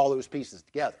you to put all those pieces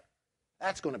together?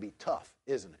 That's going to be tough,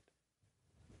 isn't it?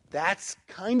 That's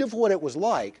kind of what it was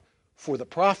like for the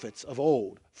prophets of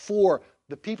old, for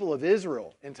the people of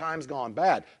Israel in times gone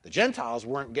bad. The Gentiles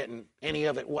weren't getting any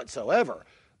of it whatsoever.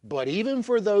 But even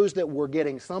for those that were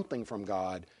getting something from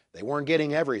God, they weren't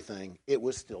getting everything. It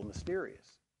was still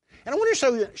mysterious. And I want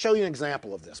to show you an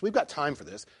example of this. We've got time for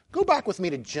this. Go back with me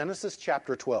to Genesis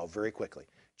chapter 12 very quickly.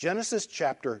 Genesis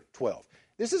chapter 12.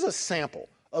 This is a sample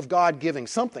of God giving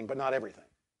something, but not everything.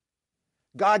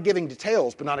 God giving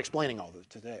details, but not explaining all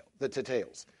the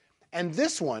details. And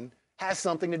this one has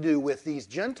something to do with these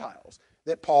Gentiles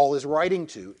that Paul is writing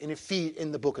to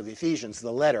in the book of Ephesians,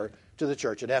 the letter to the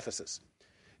church at Ephesus.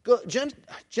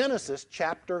 Genesis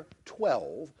chapter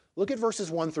 12, look at verses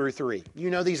 1 through 3.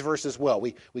 You know these verses well.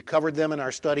 We covered them in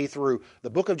our study through the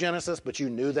book of Genesis, but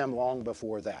you knew them long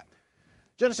before that.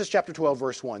 Genesis chapter 12,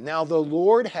 verse 1. Now the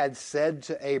Lord had said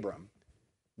to Abram,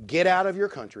 get out of your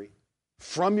country,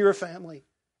 from your family,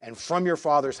 and from your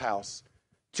father's house,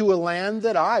 to a land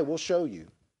that I will show you.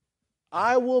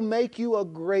 I will make you a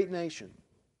great nation.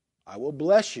 I will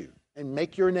bless you and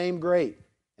make your name great,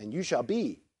 and you shall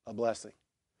be a blessing.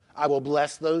 I will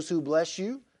bless those who bless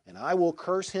you, and I will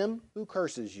curse him who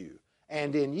curses you.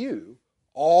 And in you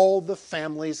all the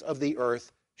families of the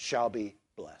earth shall be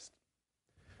blessed.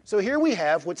 So here we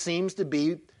have what seems to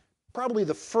be probably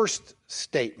the first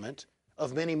statement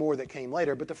of many more that came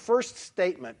later, but the first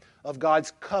statement of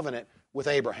God's covenant with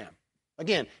Abraham.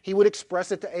 Again, he would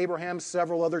express it to Abraham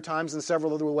several other times in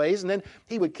several other ways, and then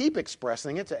he would keep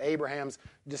expressing it to Abraham's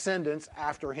descendants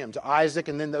after him, to Isaac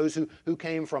and then those who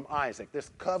came from Isaac. This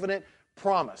covenant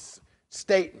promise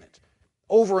statement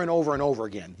over and over and over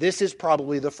again. This is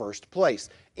probably the first place.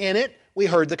 In it, we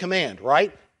heard the command,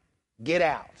 right? Get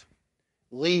out.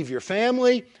 Leave your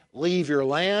family, leave your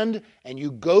land, and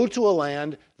you go to a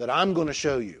land that I'm going to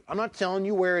show you. I'm not telling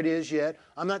you where it is yet.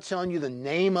 I'm not telling you the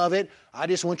name of it. I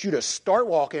just want you to start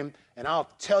walking, and I'll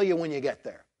tell you when you get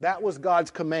there. That was God's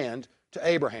command to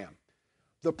Abraham.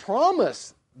 The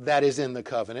promise that is in the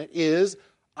covenant is,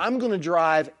 I'm going to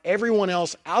drive everyone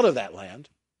else out of that land.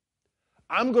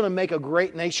 I'm going to make a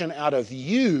great nation out of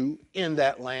you in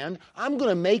that land. I'm going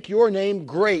to make your name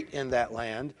great in that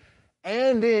land.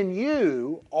 And in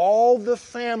you, all the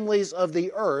families of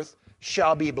the earth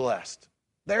shall be blessed.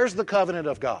 There's the covenant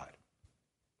of God.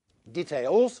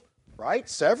 Details, right?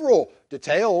 Several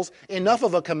details. Enough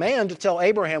of a command to tell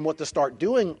Abraham what to start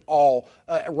doing all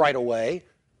right away.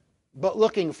 But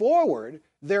looking forward,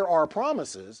 there are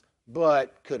promises.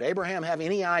 But could Abraham have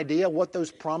any idea what those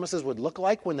promises would look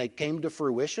like when they came to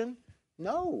fruition?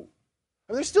 No.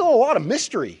 I mean, there's still a lot of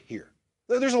mystery here.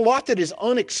 There's a lot that is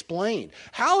unexplained.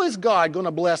 How is God going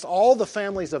to bless all the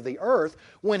families of the earth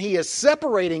when he is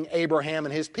separating Abraham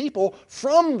and his people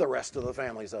from the rest of the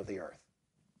families of the earth?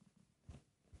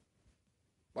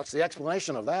 What's the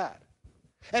explanation of that?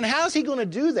 And how's he going to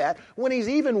do that when he's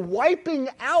even wiping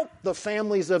out the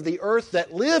families of the earth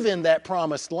that live in that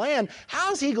promised land?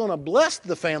 How's he going to bless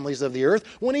the families of the earth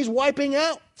when he's wiping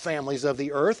out families of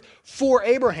the earth for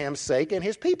Abraham's sake and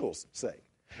his people's sake?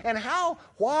 And how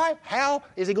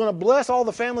is he going to bless all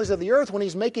the families of the earth when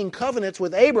he's making covenants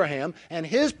with Abraham and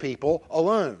his people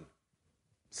alone?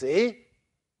 See?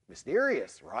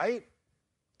 Mysterious, right?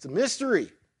 It's a mystery.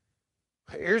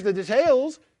 Here's the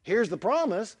details. Here's the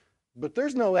promise. But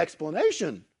there's no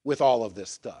explanation with all of this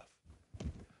stuff.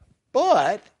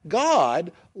 But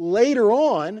God, later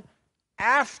on,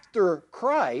 after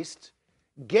Christ,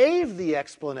 gave the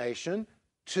explanation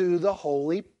to the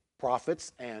holy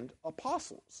prophets and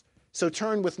apostles. So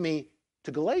turn with me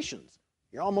to Galatians.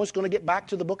 You're almost going to get back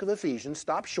to the book of Ephesians.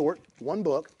 Stop short, one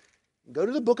book. Go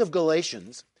to the book of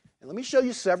Galatians, and let me show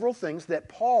you several things that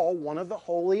Paul, one of the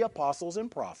holy apostles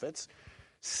and prophets,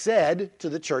 said to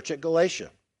the church at Galatia,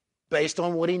 based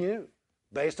on what he knew,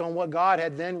 based on what God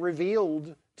had then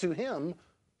revealed to him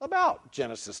about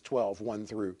Genesis 12, 1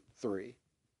 through 3.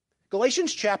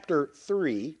 Galatians chapter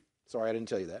 3, sorry I didn't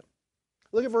tell you that.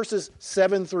 Look at verses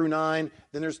 7 through 9.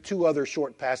 Then there's two other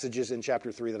short passages in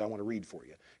chapter 3 that I want to read for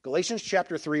you. Galatians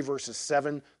chapter 3, verses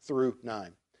 7 through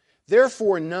 9.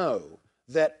 Therefore know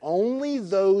that only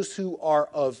those who are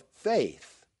of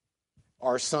faith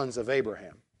are sons of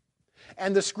Abraham.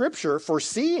 And the Scripture,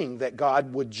 foreseeing that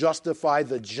God would justify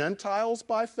the Gentiles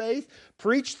by faith,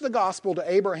 preached the gospel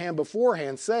to Abraham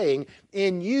beforehand, saying,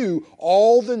 in you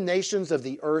all the nations of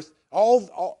the earth,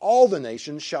 all the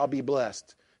nations shall be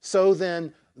blessed. So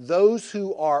then, those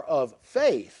who are of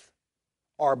faith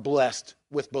are blessed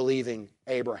with believing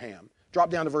Abraham.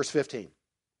 Drop down to verse 15.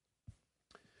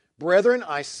 Brethren,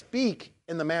 I speak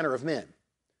in the manner of men.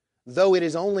 Though it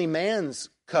is only man's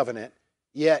covenant,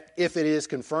 yet if it is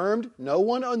confirmed, no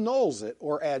one annuls it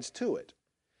or adds to it.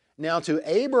 Now to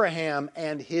Abraham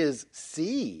and his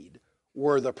seed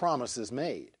were the promises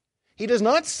made. He does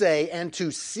not say, and to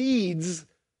seeds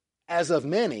as of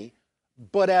many,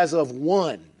 but as of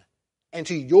one, and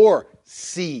to your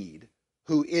seed,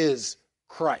 who is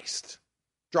Christ.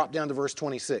 Drop down to verse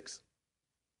 26.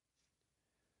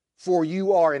 For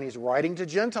you are, and he's writing to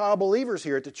Gentile believers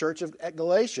here at the church at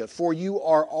Galatia, for you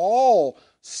are all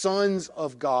sons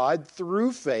of God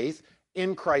through faith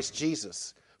in Christ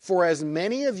Jesus. For as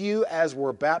many of you as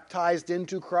were baptized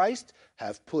into Christ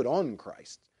have put on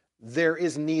Christ. There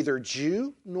is neither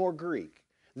Jew nor Greek.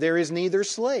 There is neither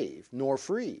slave nor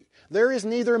free. There is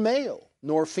neither male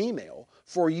nor female,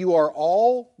 for you are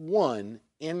all one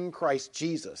in Christ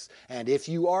Jesus. And if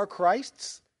you are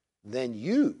Christ's, then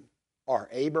you are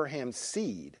Abraham's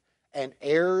seed and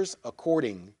heirs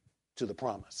according to the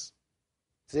promise.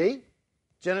 See?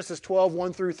 Genesis 12,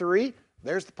 1 through 3,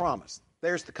 there's the promise.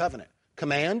 There's the covenant.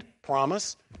 Command,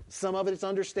 promise. Some of it is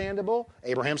understandable.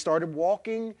 Abraham started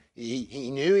walking.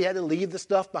 He knew he had to leave the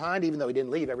stuff behind, even though he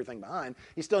didn't leave everything behind.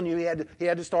 He still knew he had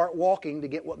to start walking to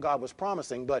get what God was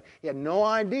promising, but he had no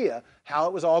idea how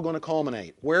it was all going to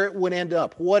culminate, where it would end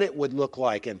up, what it would look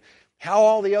like, and how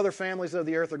all the other families of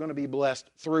the earth are going to be blessed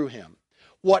through him.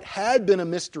 What had been a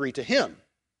mystery to him,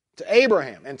 to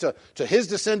Abraham, and to his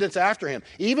descendants after him,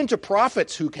 even to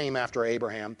prophets who came after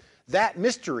Abraham, that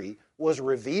mystery was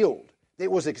revealed.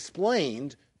 It was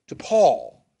explained to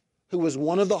Paul, who was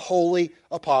one of the holy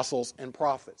apostles and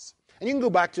prophets. And you can go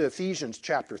back to Ephesians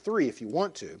chapter 3 if you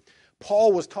want to.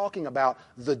 Paul was talking about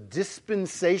the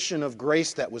dispensation of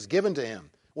grace that was given to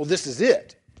him. Well, this is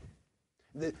it.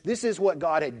 This is what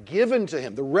God had given to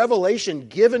him, the revelation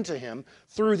given to him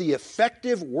through the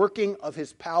effective working of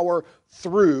his power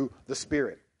through the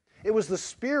Spirit. It was the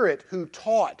Spirit who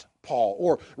taught Paul,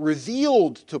 or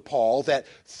revealed to Paul, that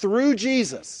through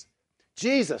Jesus,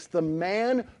 the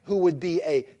man who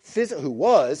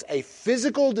was a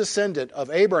physical descendant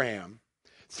of Abraham,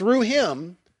 through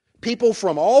him, people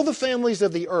from all the families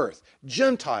of the earth,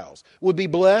 Gentiles, would be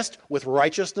blessed with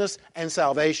righteousness and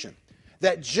salvation.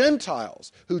 That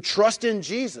Gentiles who trust in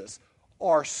Jesus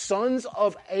are sons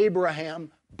of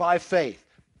Abraham by faith,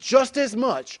 just as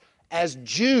much as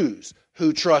Jews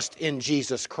who trust in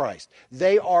Jesus Christ.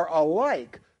 They are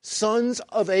alike sons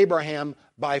of Abraham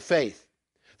by faith.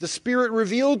 The Spirit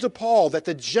revealed to Paul that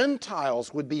the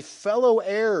Gentiles would be fellow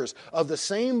heirs of the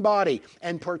same body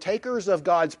and partakers of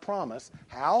God's promise.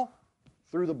 How?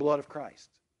 Through the blood of Christ.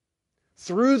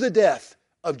 Through the death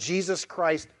of Jesus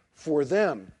Christ for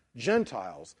them,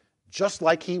 Gentiles, just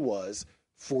like he was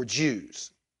for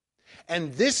Jews.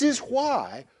 And this is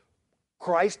why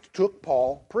Christ took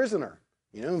Paul prisoner.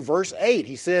 You know, in verse 8,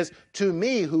 he says, "To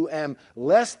me, who am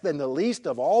less than the least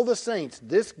of all the saints,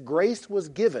 this grace was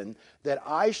given that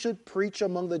I should preach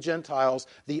among the Gentiles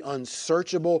the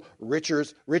unsearchable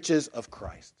riches of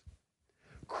Christ."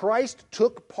 Christ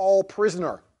took Paul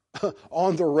prisoner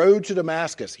on the road to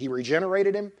Damascus. He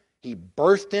regenerated him. He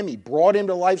birthed him. He brought him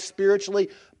to life spiritually,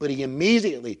 but he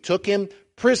immediately took him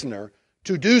prisoner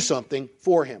to do something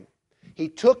for him. He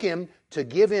took him to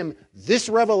give him this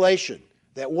revelation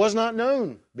that was not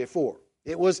known before.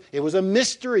 It was a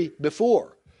mystery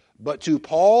before. But to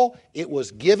Paul, it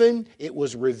was given, it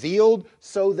was revealed,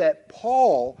 so that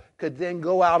Paul could then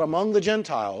go out among the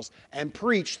Gentiles and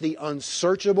preach the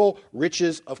unsearchable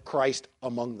riches of Christ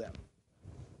among them.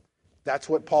 That's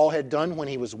what Paul had done when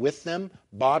he was with them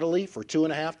bodily for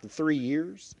 2.5 to 3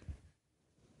 years.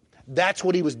 That's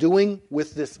what he was doing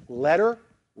with this letter,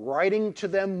 writing to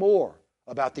them more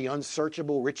about the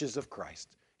unsearchable riches of Christ,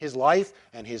 his life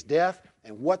and his death,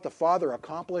 and what the Father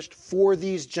accomplished for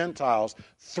these Gentiles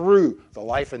through the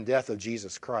life and death of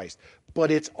Jesus Christ.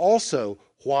 But it's also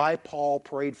why Paul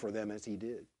prayed for them as he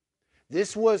did.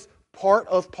 This was part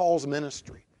of Paul's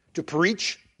ministry. To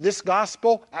preach this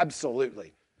gospel?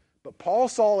 Absolutely. But Paul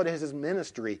saw it as his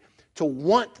ministry to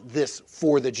want this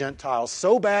for the Gentiles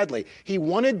so badly. He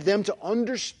wanted them to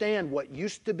understand what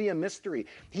used to be a mystery.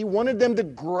 He wanted them to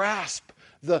grasp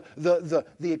the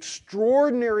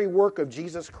extraordinary work of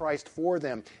Jesus Christ for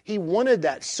them. He wanted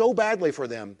that so badly for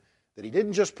them that he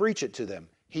didn't just preach it to them.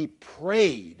 He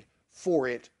prayed for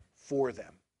it for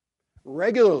them.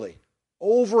 Regularly,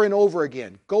 over and over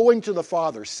again, going to the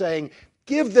Father, saying,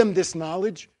 give them this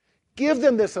knowledge, give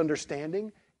them this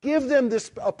understanding, give them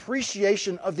this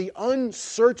appreciation of the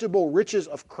unsearchable riches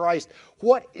of Christ,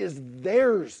 what is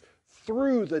theirs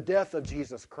through the death of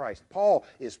Jesus Christ. Paul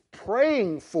is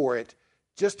praying for it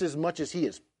just as much as he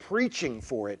is preaching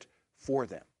for it for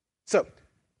them. So,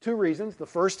 2 reasons. The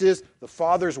first is the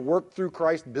Father's work through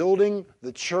Christ, building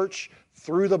the church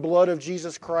through the blood of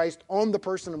Jesus Christ, on the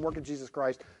person and work of Jesus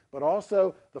Christ, but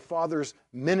also the Father's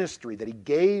ministry that he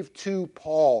gave to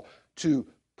Paul to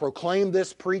proclaim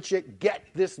this, preach it, get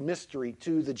this mystery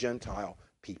to the Gentile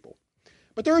people.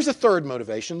 But there is a third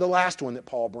motivation, the last one that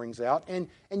Paul brings out, and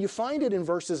you find it in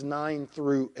verses 9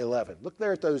 through 11. Look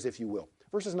there at those if you will.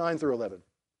 Verses 9 through 11.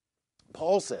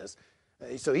 Paul says,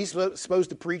 so he's supposed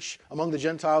to preach among the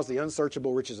Gentiles the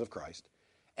unsearchable riches of Christ,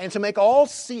 and to make all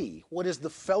see what is the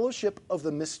fellowship of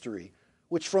the mystery,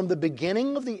 which from the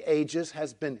beginning of the ages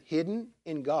has been hidden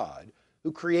in God,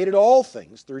 who created all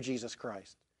things through Jesus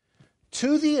Christ,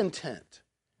 to the intent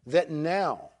that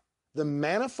now the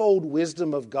manifold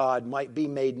wisdom of God might be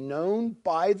made known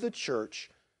by the church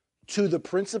to the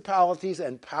principalities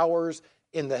and powers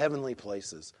in the heavenly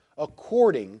places,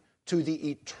 according to the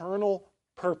eternal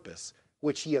purpose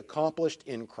which he accomplished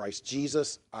in Christ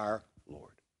Jesus our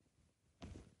Lord.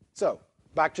 So,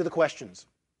 back to the questions.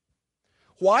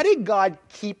 Why did God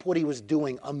keep what he was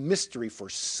doing a mystery for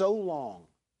so long?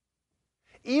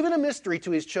 Even a mystery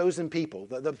to his chosen people,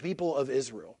 the people of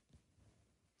Israel.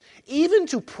 Even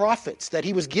to prophets that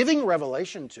he was giving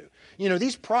revelation to. You know,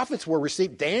 these prophets were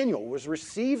Daniel was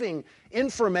receiving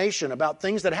information about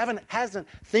things that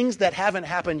haven't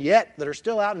happened yet, that are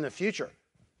still out in the future.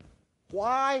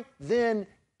 Why then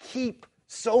keep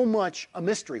so much a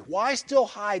mystery? Why still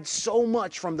hide so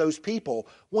much from those people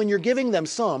when you're giving them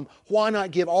some? Why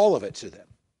not give all of it to them?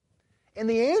 And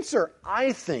the answer,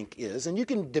 I think, is, and you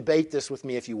can debate this with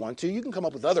me if you want to, you can come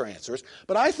up with other answers,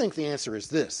 but I think the answer is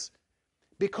this.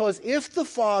 Because if the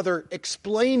Father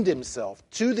explained himself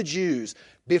to the Jews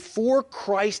before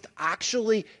Christ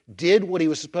actually did what he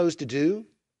was supposed to do,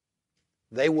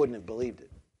 they wouldn't have believed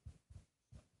it.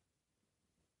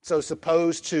 So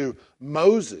suppose to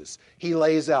Moses, he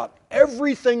lays out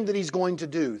everything that he's going to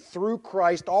do through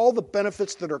Christ, all the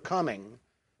benefits that are coming,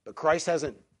 but Christ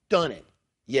hasn't done it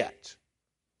yet.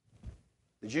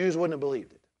 The Jews wouldn't have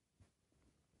believed it.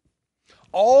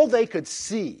 All they could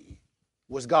see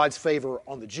was God's favor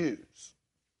on the Jews.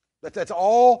 That's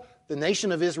all the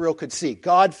nation of Israel could see.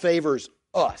 God favors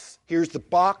us. Here's the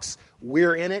box.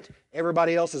 We're in it.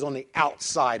 Everybody else is on the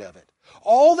outside of it.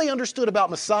 All they understood about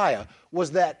Messiah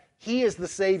was that he is the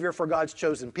Savior for God's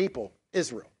chosen people,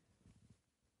 Israel.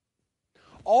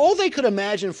 All they could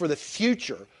imagine for the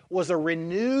future was a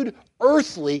renewed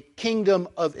earthly kingdom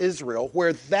of Israel,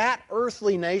 where that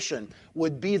earthly nation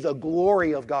would be the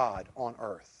glory of God on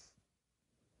earth.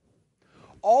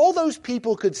 All those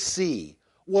people could see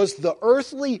was the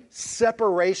earthly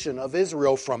separation of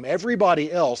Israel from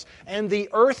everybody else and the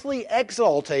earthly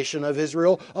exaltation of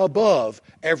Israel above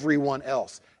everyone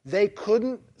else. They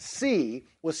couldn't see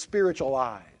with spiritual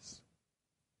eyes.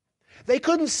 They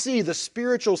couldn't see the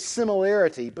spiritual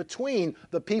similarity between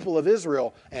the people of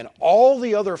Israel and all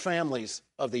the other families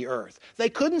of the earth. They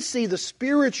couldn't see the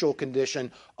spiritual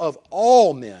condition of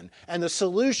all men and the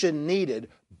solution needed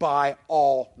by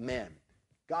all men.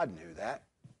 God knew that.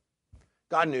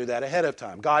 God knew that ahead of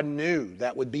time. God knew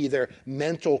that would be their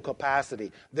mental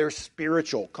capacity, their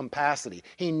spiritual capacity.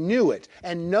 He knew it,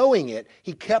 and knowing it,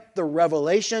 he kept the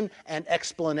revelation and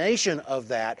explanation of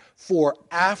that for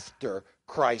after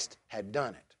Christ had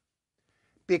done it.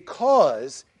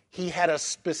 Because he had a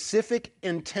specific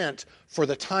intent for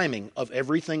the timing of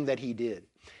everything that he did.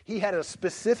 He had a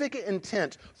specific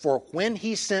intent for when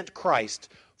he sent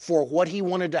Christ, for what he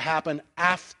wanted to happen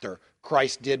after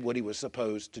Christ did what he was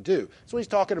supposed to do. So he's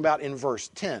talking about in verse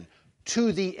 10,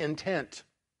 to the intent,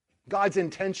 God's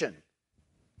intention,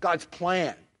 God's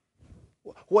plan,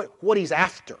 what he's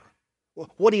after,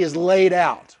 what he has laid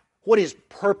out, what his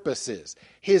purpose is,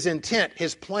 his intent,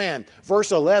 his plan.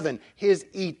 Verse 11, his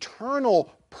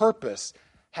eternal purpose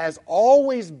has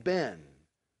always been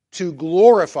to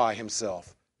glorify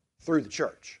himself through the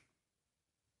church.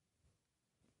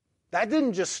 That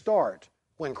didn't just start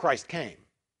when Christ came.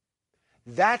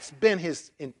 That's been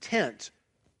his intent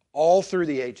all through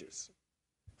the ages.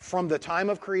 From the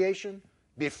time of creation,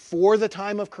 before the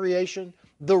time of creation,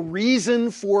 the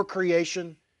reason for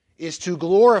creation is to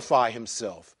glorify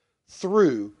himself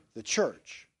through the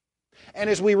church. And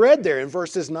as we read there in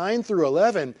verses 9 through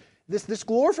 11, this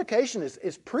glorification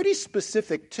is pretty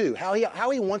specific too, how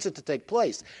he wants it to take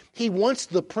place. He wants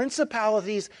the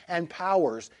principalities and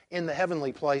powers in the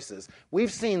heavenly places.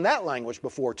 We've seen that language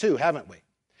before too, haven't we?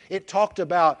 It talked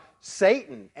about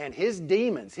Satan and his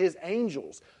demons, his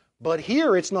angels. But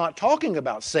here it's not talking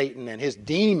about Satan and his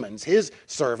demons, his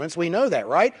servants. We know that,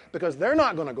 right? Because they're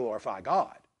not going to glorify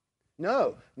God.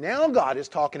 No, now God is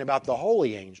talking about the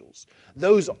holy angels,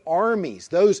 those armies,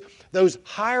 those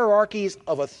hierarchies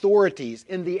of authorities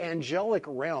in the angelic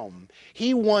realm.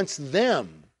 He wants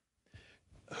them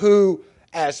who,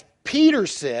 as Peter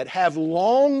said, have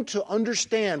longed to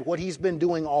understand what he's been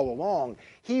doing all along.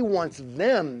 He wants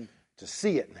them to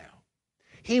see it now.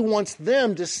 He wants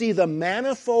them to see the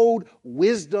manifold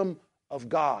wisdom of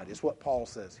God, is what Paul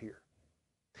says here.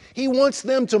 He wants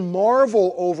them to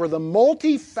marvel over the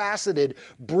multifaceted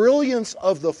brilliance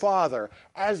of the Father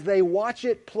as they watch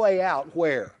it play out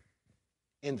where?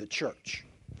 In the church.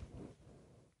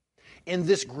 In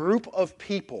this group of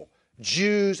people,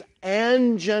 Jews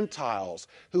and Gentiles,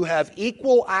 who have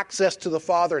equal access to the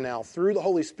Father now through the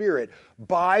Holy Spirit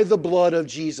by the blood of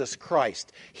Jesus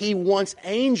Christ. He wants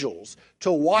angels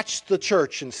to watch the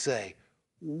church and say,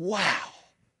 wow,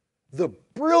 the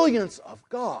brilliance of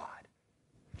God.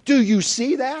 Do you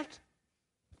see that?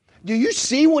 Do you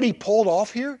see what he pulled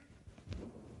off here?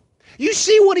 You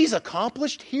see what he's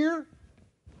accomplished here?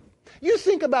 You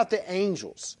think about the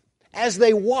angels as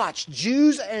they watched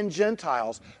Jews and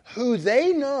Gentiles who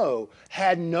they know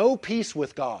had no peace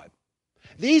with God.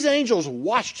 These angels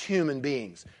watched human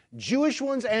beings, Jewish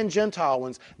ones and Gentile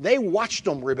ones. They watched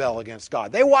them rebel against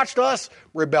God. They watched us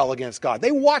rebel against God.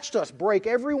 They watched us break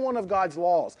every one of God's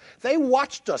laws. They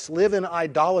watched us live in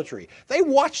idolatry. They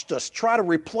watched us try to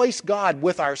replace God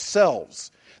with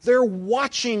ourselves. They're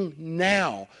watching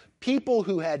now people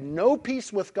who had no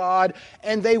peace with God,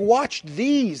 and they watched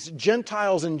these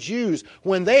Gentiles and Jews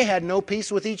when they had no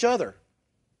peace with each other.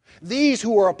 These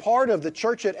who were a part of the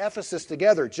church at Ephesus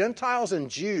together, Gentiles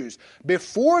and Jews,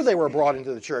 before they were brought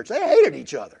into the church, they hated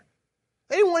each other.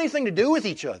 They didn't want anything to do with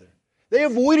each other. They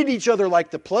avoided each other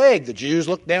like the plague. The Jews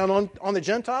looked down on the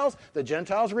Gentiles. The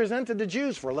Gentiles resented the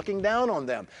Jews for looking down on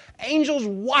them. Angels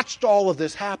watched all of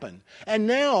this happen. And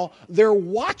now they're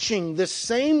watching this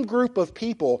same group of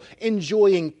people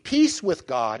enjoying peace with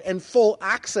God and full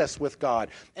access with God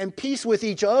and peace with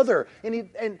each other.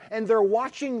 And they're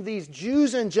watching these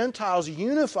Jews and Gentiles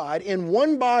unified in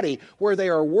one body where they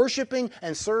are worshiping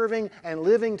and serving and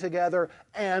living together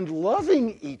and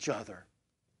loving each other.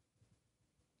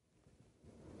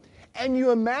 And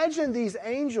you imagine these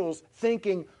angels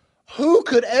thinking, who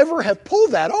could ever have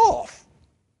pulled that off?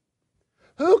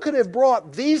 Who could have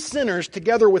brought these sinners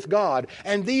together with God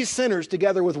and these sinners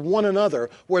together with one another,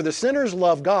 where the sinners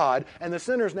love God and the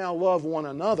sinners now love one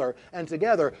another and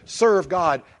together serve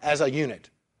God as a unit?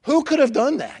 Who could have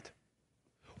done that?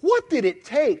 What did it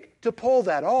take to pull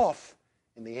that off?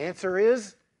 And the answer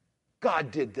is,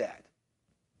 God did that.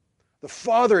 The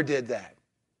Father did that.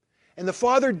 And the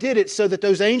Father did it so that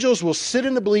those angels will sit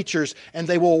in the bleachers and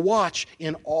they will watch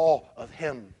in awe of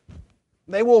Him.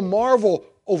 They will marvel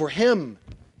over Him.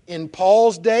 In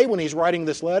Paul's day, when he's writing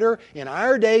this letter, in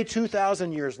our day,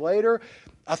 2,000 years later,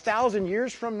 1,000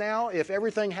 years from now, if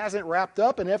everything hasn't wrapped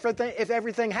up, and if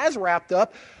everything has wrapped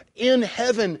up, in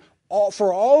heaven,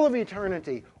 for all of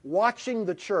eternity, watching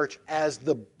the church as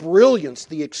the brilliance,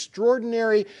 the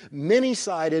extraordinary,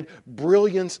 many-sided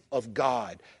brilliance of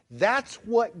God. That's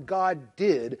what God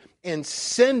did in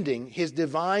sending His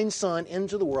divine Son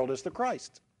into the world as the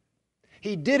Christ.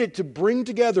 He did it to bring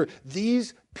together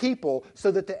these people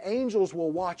so that the angels will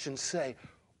watch and say,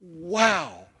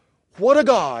 wow, what a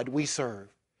God we serve.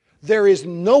 There is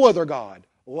no other God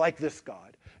like this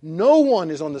God. No one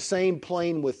is on the same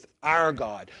plane with our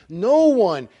God. No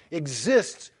one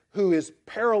exists who is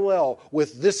parallel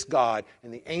with this God,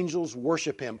 and the angels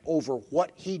worship Him over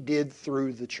what He did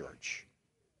through the church.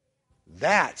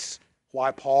 That's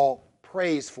why Paul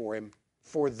prays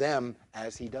for them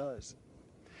as he does.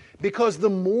 Because the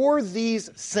more these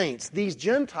saints, these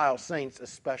Gentile saints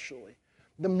especially,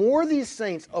 the more these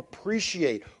saints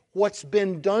appreciate what's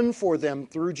been done for them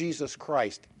through Jesus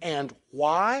Christ. And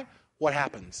why? What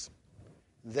happens?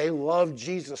 They love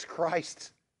Jesus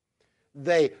Christ.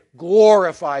 They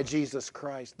glorify Jesus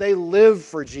Christ. They live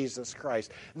for Jesus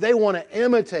Christ. They want to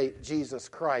imitate Jesus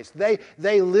Christ. They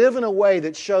live in a way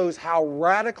that shows how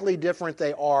radically different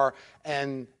they are,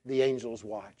 and the angels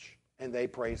watch, and they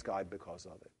praise God because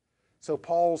of it. So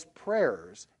Paul's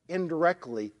prayers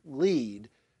indirectly lead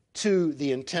to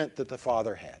the intent that the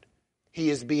Father had. He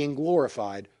is being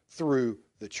glorified through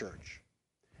the church.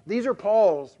 These are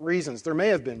Paul's reasons. There may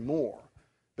have been more,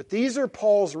 but these are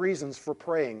Paul's reasons for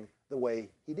praying the way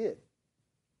he did.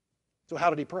 So how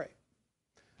did he pray?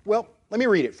 Well, let me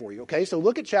read it for you, okay? So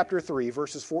look at chapter 3,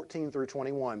 verses 14 through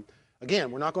 21.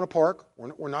 Again, we're not going to park.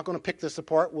 We're not going to pick this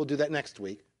apart. We'll do that next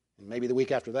week, and maybe the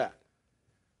week after that.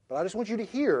 But I just want you to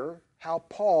hear how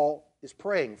Paul is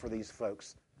praying for these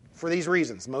folks, for these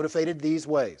reasons, motivated these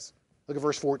ways. Look at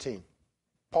verse 14.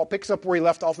 Paul picks up where he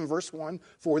left off in verse 1,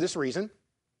 for this reason.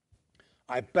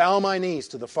 I bow my knees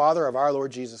to the Father of our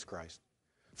Lord Jesus Christ,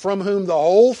 from whom the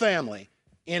whole family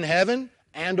in heaven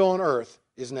and on earth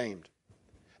is named,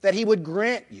 that He would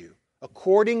grant you,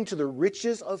 according to the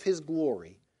riches of His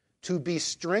glory, to be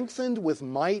strengthened with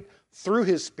might through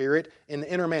His Spirit in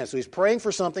the inner man. So he's praying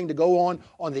for something to go on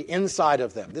the inside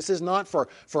of them. This is not for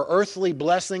earthly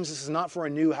blessings. This is not for a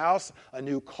new house, a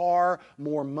new car,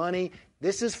 more money.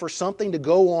 This is for something to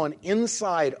go on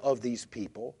inside of these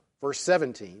people. Verse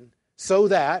 17, so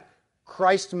that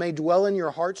Christ may dwell in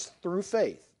your hearts through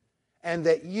faith, and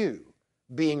that you,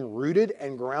 being rooted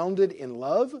and grounded in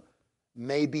love,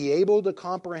 may be able to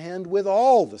comprehend with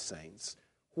all the saints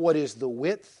what is the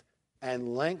width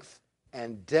and length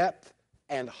and depth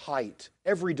and height,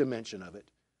 every dimension of it,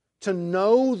 to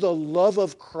know the love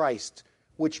of Christ,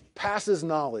 which passes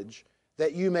knowledge,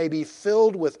 that you may be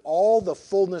filled with all the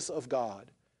fullness of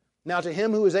God. Now to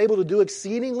Him who is able to do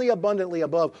exceedingly abundantly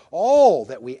above all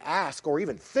that we ask or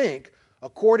even think,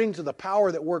 according to the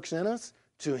power that works in us,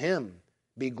 to him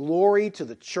be glory to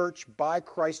the church by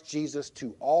Christ Jesus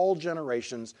to all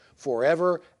generations,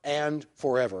 forever and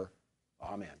forever.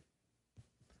 Amen.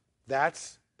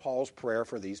 That's Paul's prayer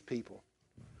for these people.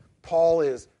 Paul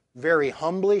is very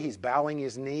humbly, he's bowing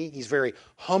his knee, he's very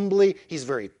humbly, he's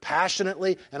very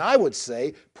passionately, and I would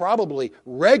say probably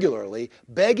regularly,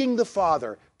 begging the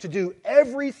Father to do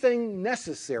everything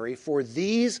necessary for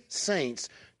these saints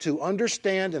to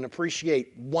understand and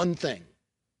appreciate one thing: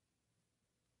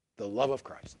 the love of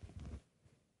Christ.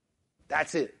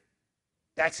 That's it.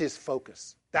 That's his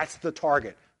focus. That's the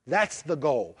target. That's the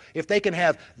goal. If they can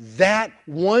have that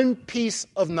one piece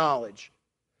of knowledge,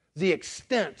 the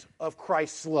extent of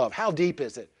Christ's love, how deep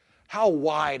is it? How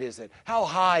wide is it? How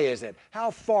high is it?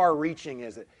 How far-reaching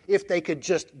is it? If they could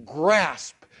just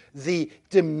grasp the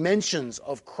dimensions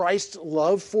of Christ's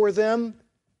love for them,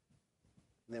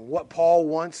 then what Paul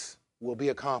wants will be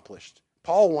accomplished.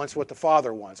 Paul wants what the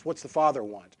Father wants. What's the Father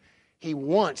want? He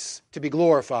wants to be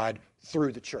glorified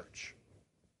through the church.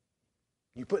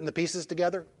 You putting the pieces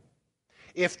together?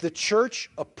 If the church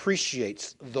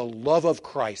appreciates the love of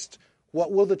Christ,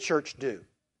 what will the church do?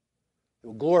 It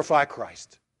will glorify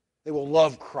Christ. They will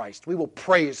love Christ. We will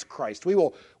praise Christ. We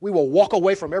will walk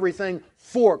away from everything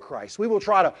for Christ. We will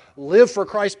try to live for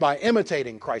Christ by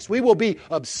imitating Christ. We will be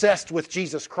obsessed with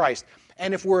Jesus Christ.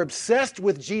 And if we're obsessed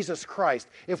with Jesus Christ,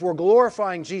 if we're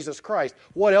glorifying Jesus Christ,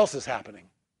 what else is happening?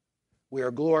 We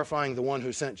are glorifying the one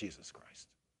who sent Jesus Christ.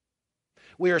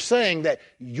 We are saying that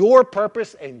your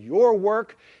purpose and your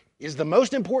work is the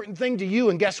most important thing to you,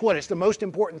 and guess what? It's the most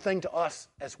important thing to us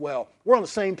as well. We're on the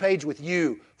same page with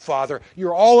you, Father.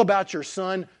 You're all about your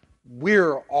Son.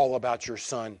 We're all about your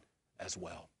Son as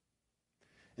well.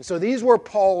 And so these were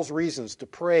Paul's reasons to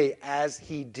pray as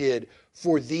he did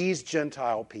for these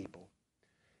Gentile people.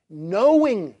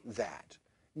 Knowing that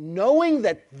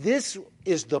this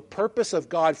is the purpose of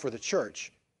God for the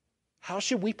church, how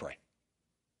should we pray?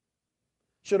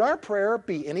 Should our prayer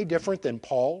be any different than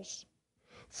Paul's?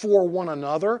 For one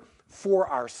another, for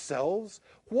ourselves?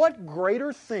 What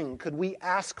greater thing could we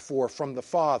ask for from the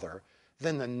Father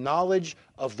than the knowledge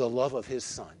of the love of His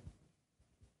Son?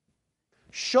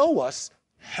 Show us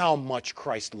how much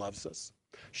Christ loves us.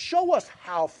 Show us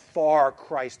how far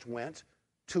Christ went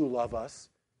to love us,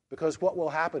 because what will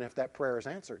happen if that prayer is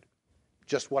answered?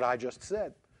 Just what I just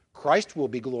said. Christ will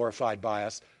be glorified by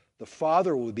us. The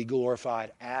Father will be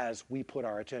glorified as we put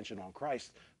our attention on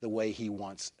Christ the way He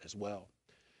wants as well.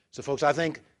 So folks, I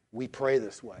think we pray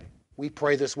this way. We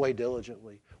pray this way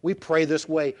diligently. We pray this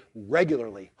way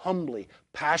regularly, humbly,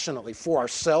 passionately, for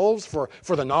ourselves, for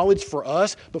the knowledge for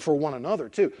us, but for one another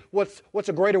too. What's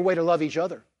a greater way to love each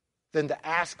other than to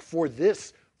ask for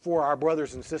this for our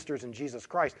brothers and sisters in Jesus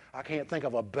Christ? I can't think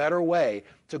of a better way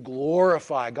to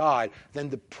glorify God than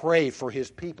to pray for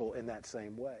His people in that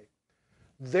same way.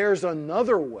 There's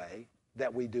another way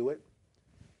that we do it.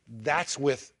 That's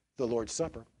with the Lord's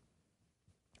Supper.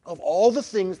 Of all the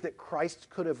things that Christ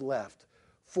could have left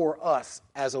for us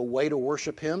as a way to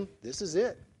worship Him, this is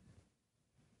it.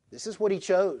 This is what He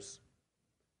chose.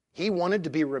 He wanted to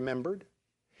be remembered.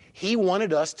 He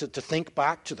wanted us to think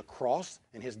back to the cross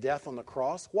and His death on the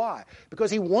cross. Why? Because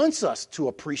He wants us to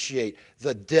appreciate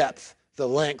the depth, the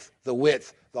length, the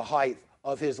width, the height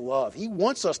of His love. He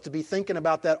wants us to be thinking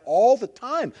about that all the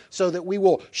time so that we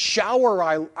will shower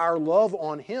our love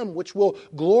on Him, which will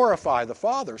glorify the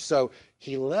Father. So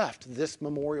He left this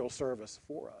memorial service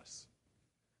for us.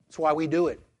 That's why we do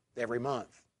it every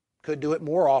month. Could do it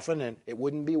more often and it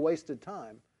wouldn't be wasted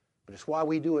time, but it's why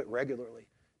we do it regularly,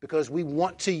 because we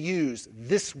want to use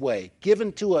this way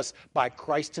given to us by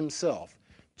Christ Himself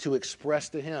to express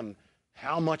to Him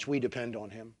how much we depend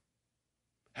on Him,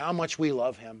 how much we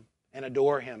love Him and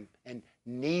adore Him and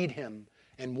need Him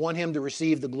and want Him to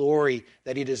receive the glory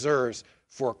that He deserves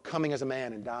for coming as a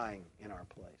man and dying in our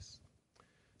place.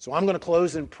 So I'm going to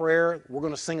close in prayer. We're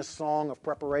going to sing a song of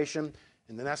preparation,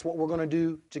 and then that's what we're going to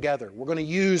do together. We're going to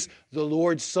use the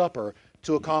Lord's Supper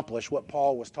to accomplish what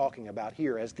Paul was talking about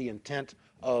here as the intent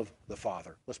of the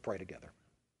Father. Let's pray together.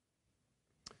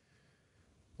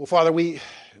 Well, Father, we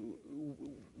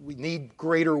need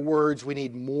greater words. We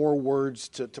need more words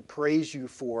to praise You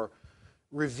for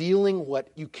revealing what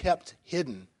You kept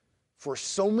hidden for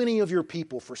so many of Your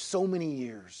people for so many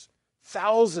years.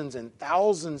 Thousands and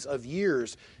thousands of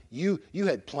years. You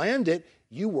had planned it.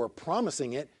 You were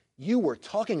promising it. You were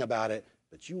talking about it,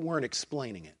 but You weren't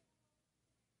explaining it.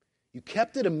 You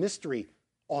kept it a mystery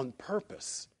on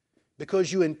purpose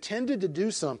because You intended to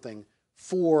do something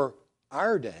for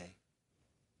our day.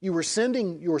 You were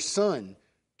sending Your Son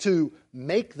to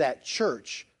make that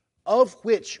church of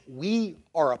which we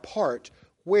are a part,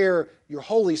 where your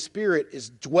Holy Spirit is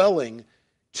dwelling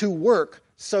to work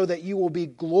so that you will be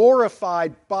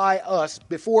glorified by us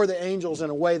before the angels in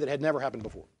a way that had never happened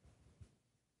before.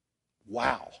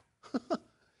 Wow.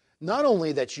 Not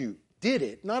only that you did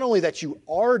it, not only that you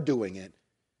are doing it,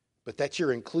 but that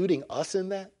you're including us in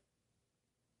that.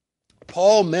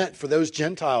 Paul meant for those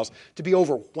Gentiles to be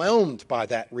overwhelmed by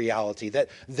that reality, that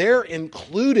they're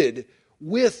included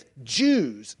with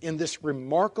Jews in this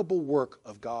remarkable work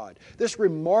of God, this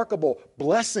remarkable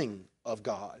blessing of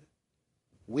God.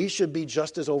 We should be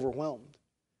just as overwhelmed.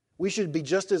 We should be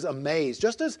just as amazed,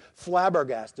 just as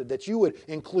flabbergasted that you would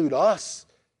include us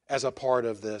as a part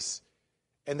of this,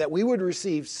 and that we would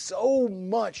receive so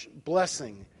much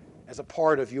blessing as a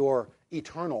part of your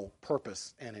eternal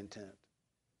purpose and intent.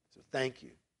 So thank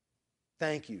you.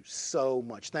 Thank you so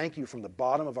much. Thank you from the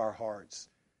bottom of our hearts.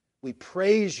 We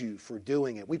praise you for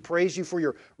doing it. We praise you for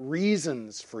your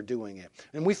reasons for doing it.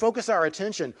 And we focus our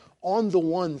attention on the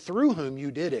one through whom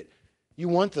you did it. You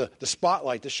want the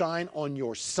spotlight to shine on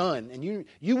your Son, and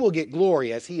you will get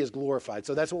glory as He is glorified.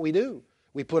 So that's what we do.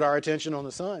 We put our attention on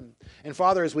the Son. And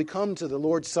Father, as we come to the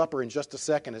Lord's Supper in just a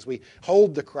second, as we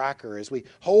hold the cracker, as we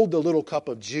hold the little cup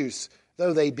of juice,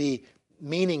 though they be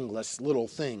meaningless little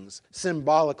things,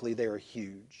 symbolically they are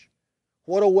huge.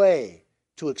 What a way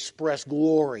to express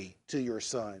glory to your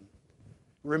Son.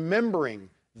 Remembering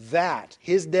that,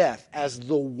 His death, as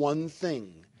the one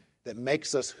thing that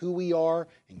makes us who we are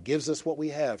and gives us what we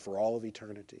have for all of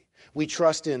eternity. We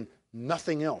trust in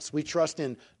nothing else. We trust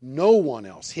in no one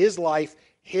else. His life,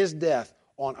 His death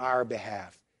on our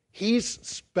behalf. He's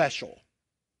special.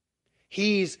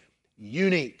 He's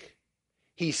unique.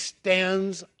 He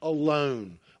stands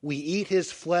alone. We eat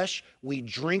His flesh. We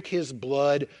drink His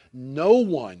blood. No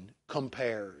one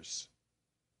compares.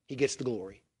 He gets the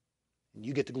glory. And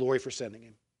you get the glory for sending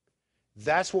Him.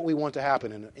 That's what we want to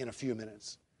happen in a few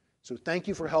minutes. So thank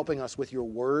you for helping us with your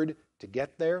word to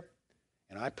get there.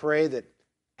 And I pray that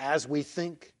as we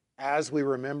think, as we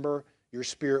remember, your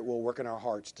Spirit will work in our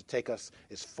hearts to take us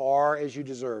as far as you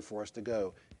deserve for us to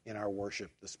go in our worship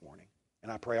this morning.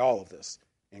 And I pray all of this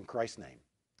in Christ's name.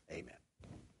 Amen.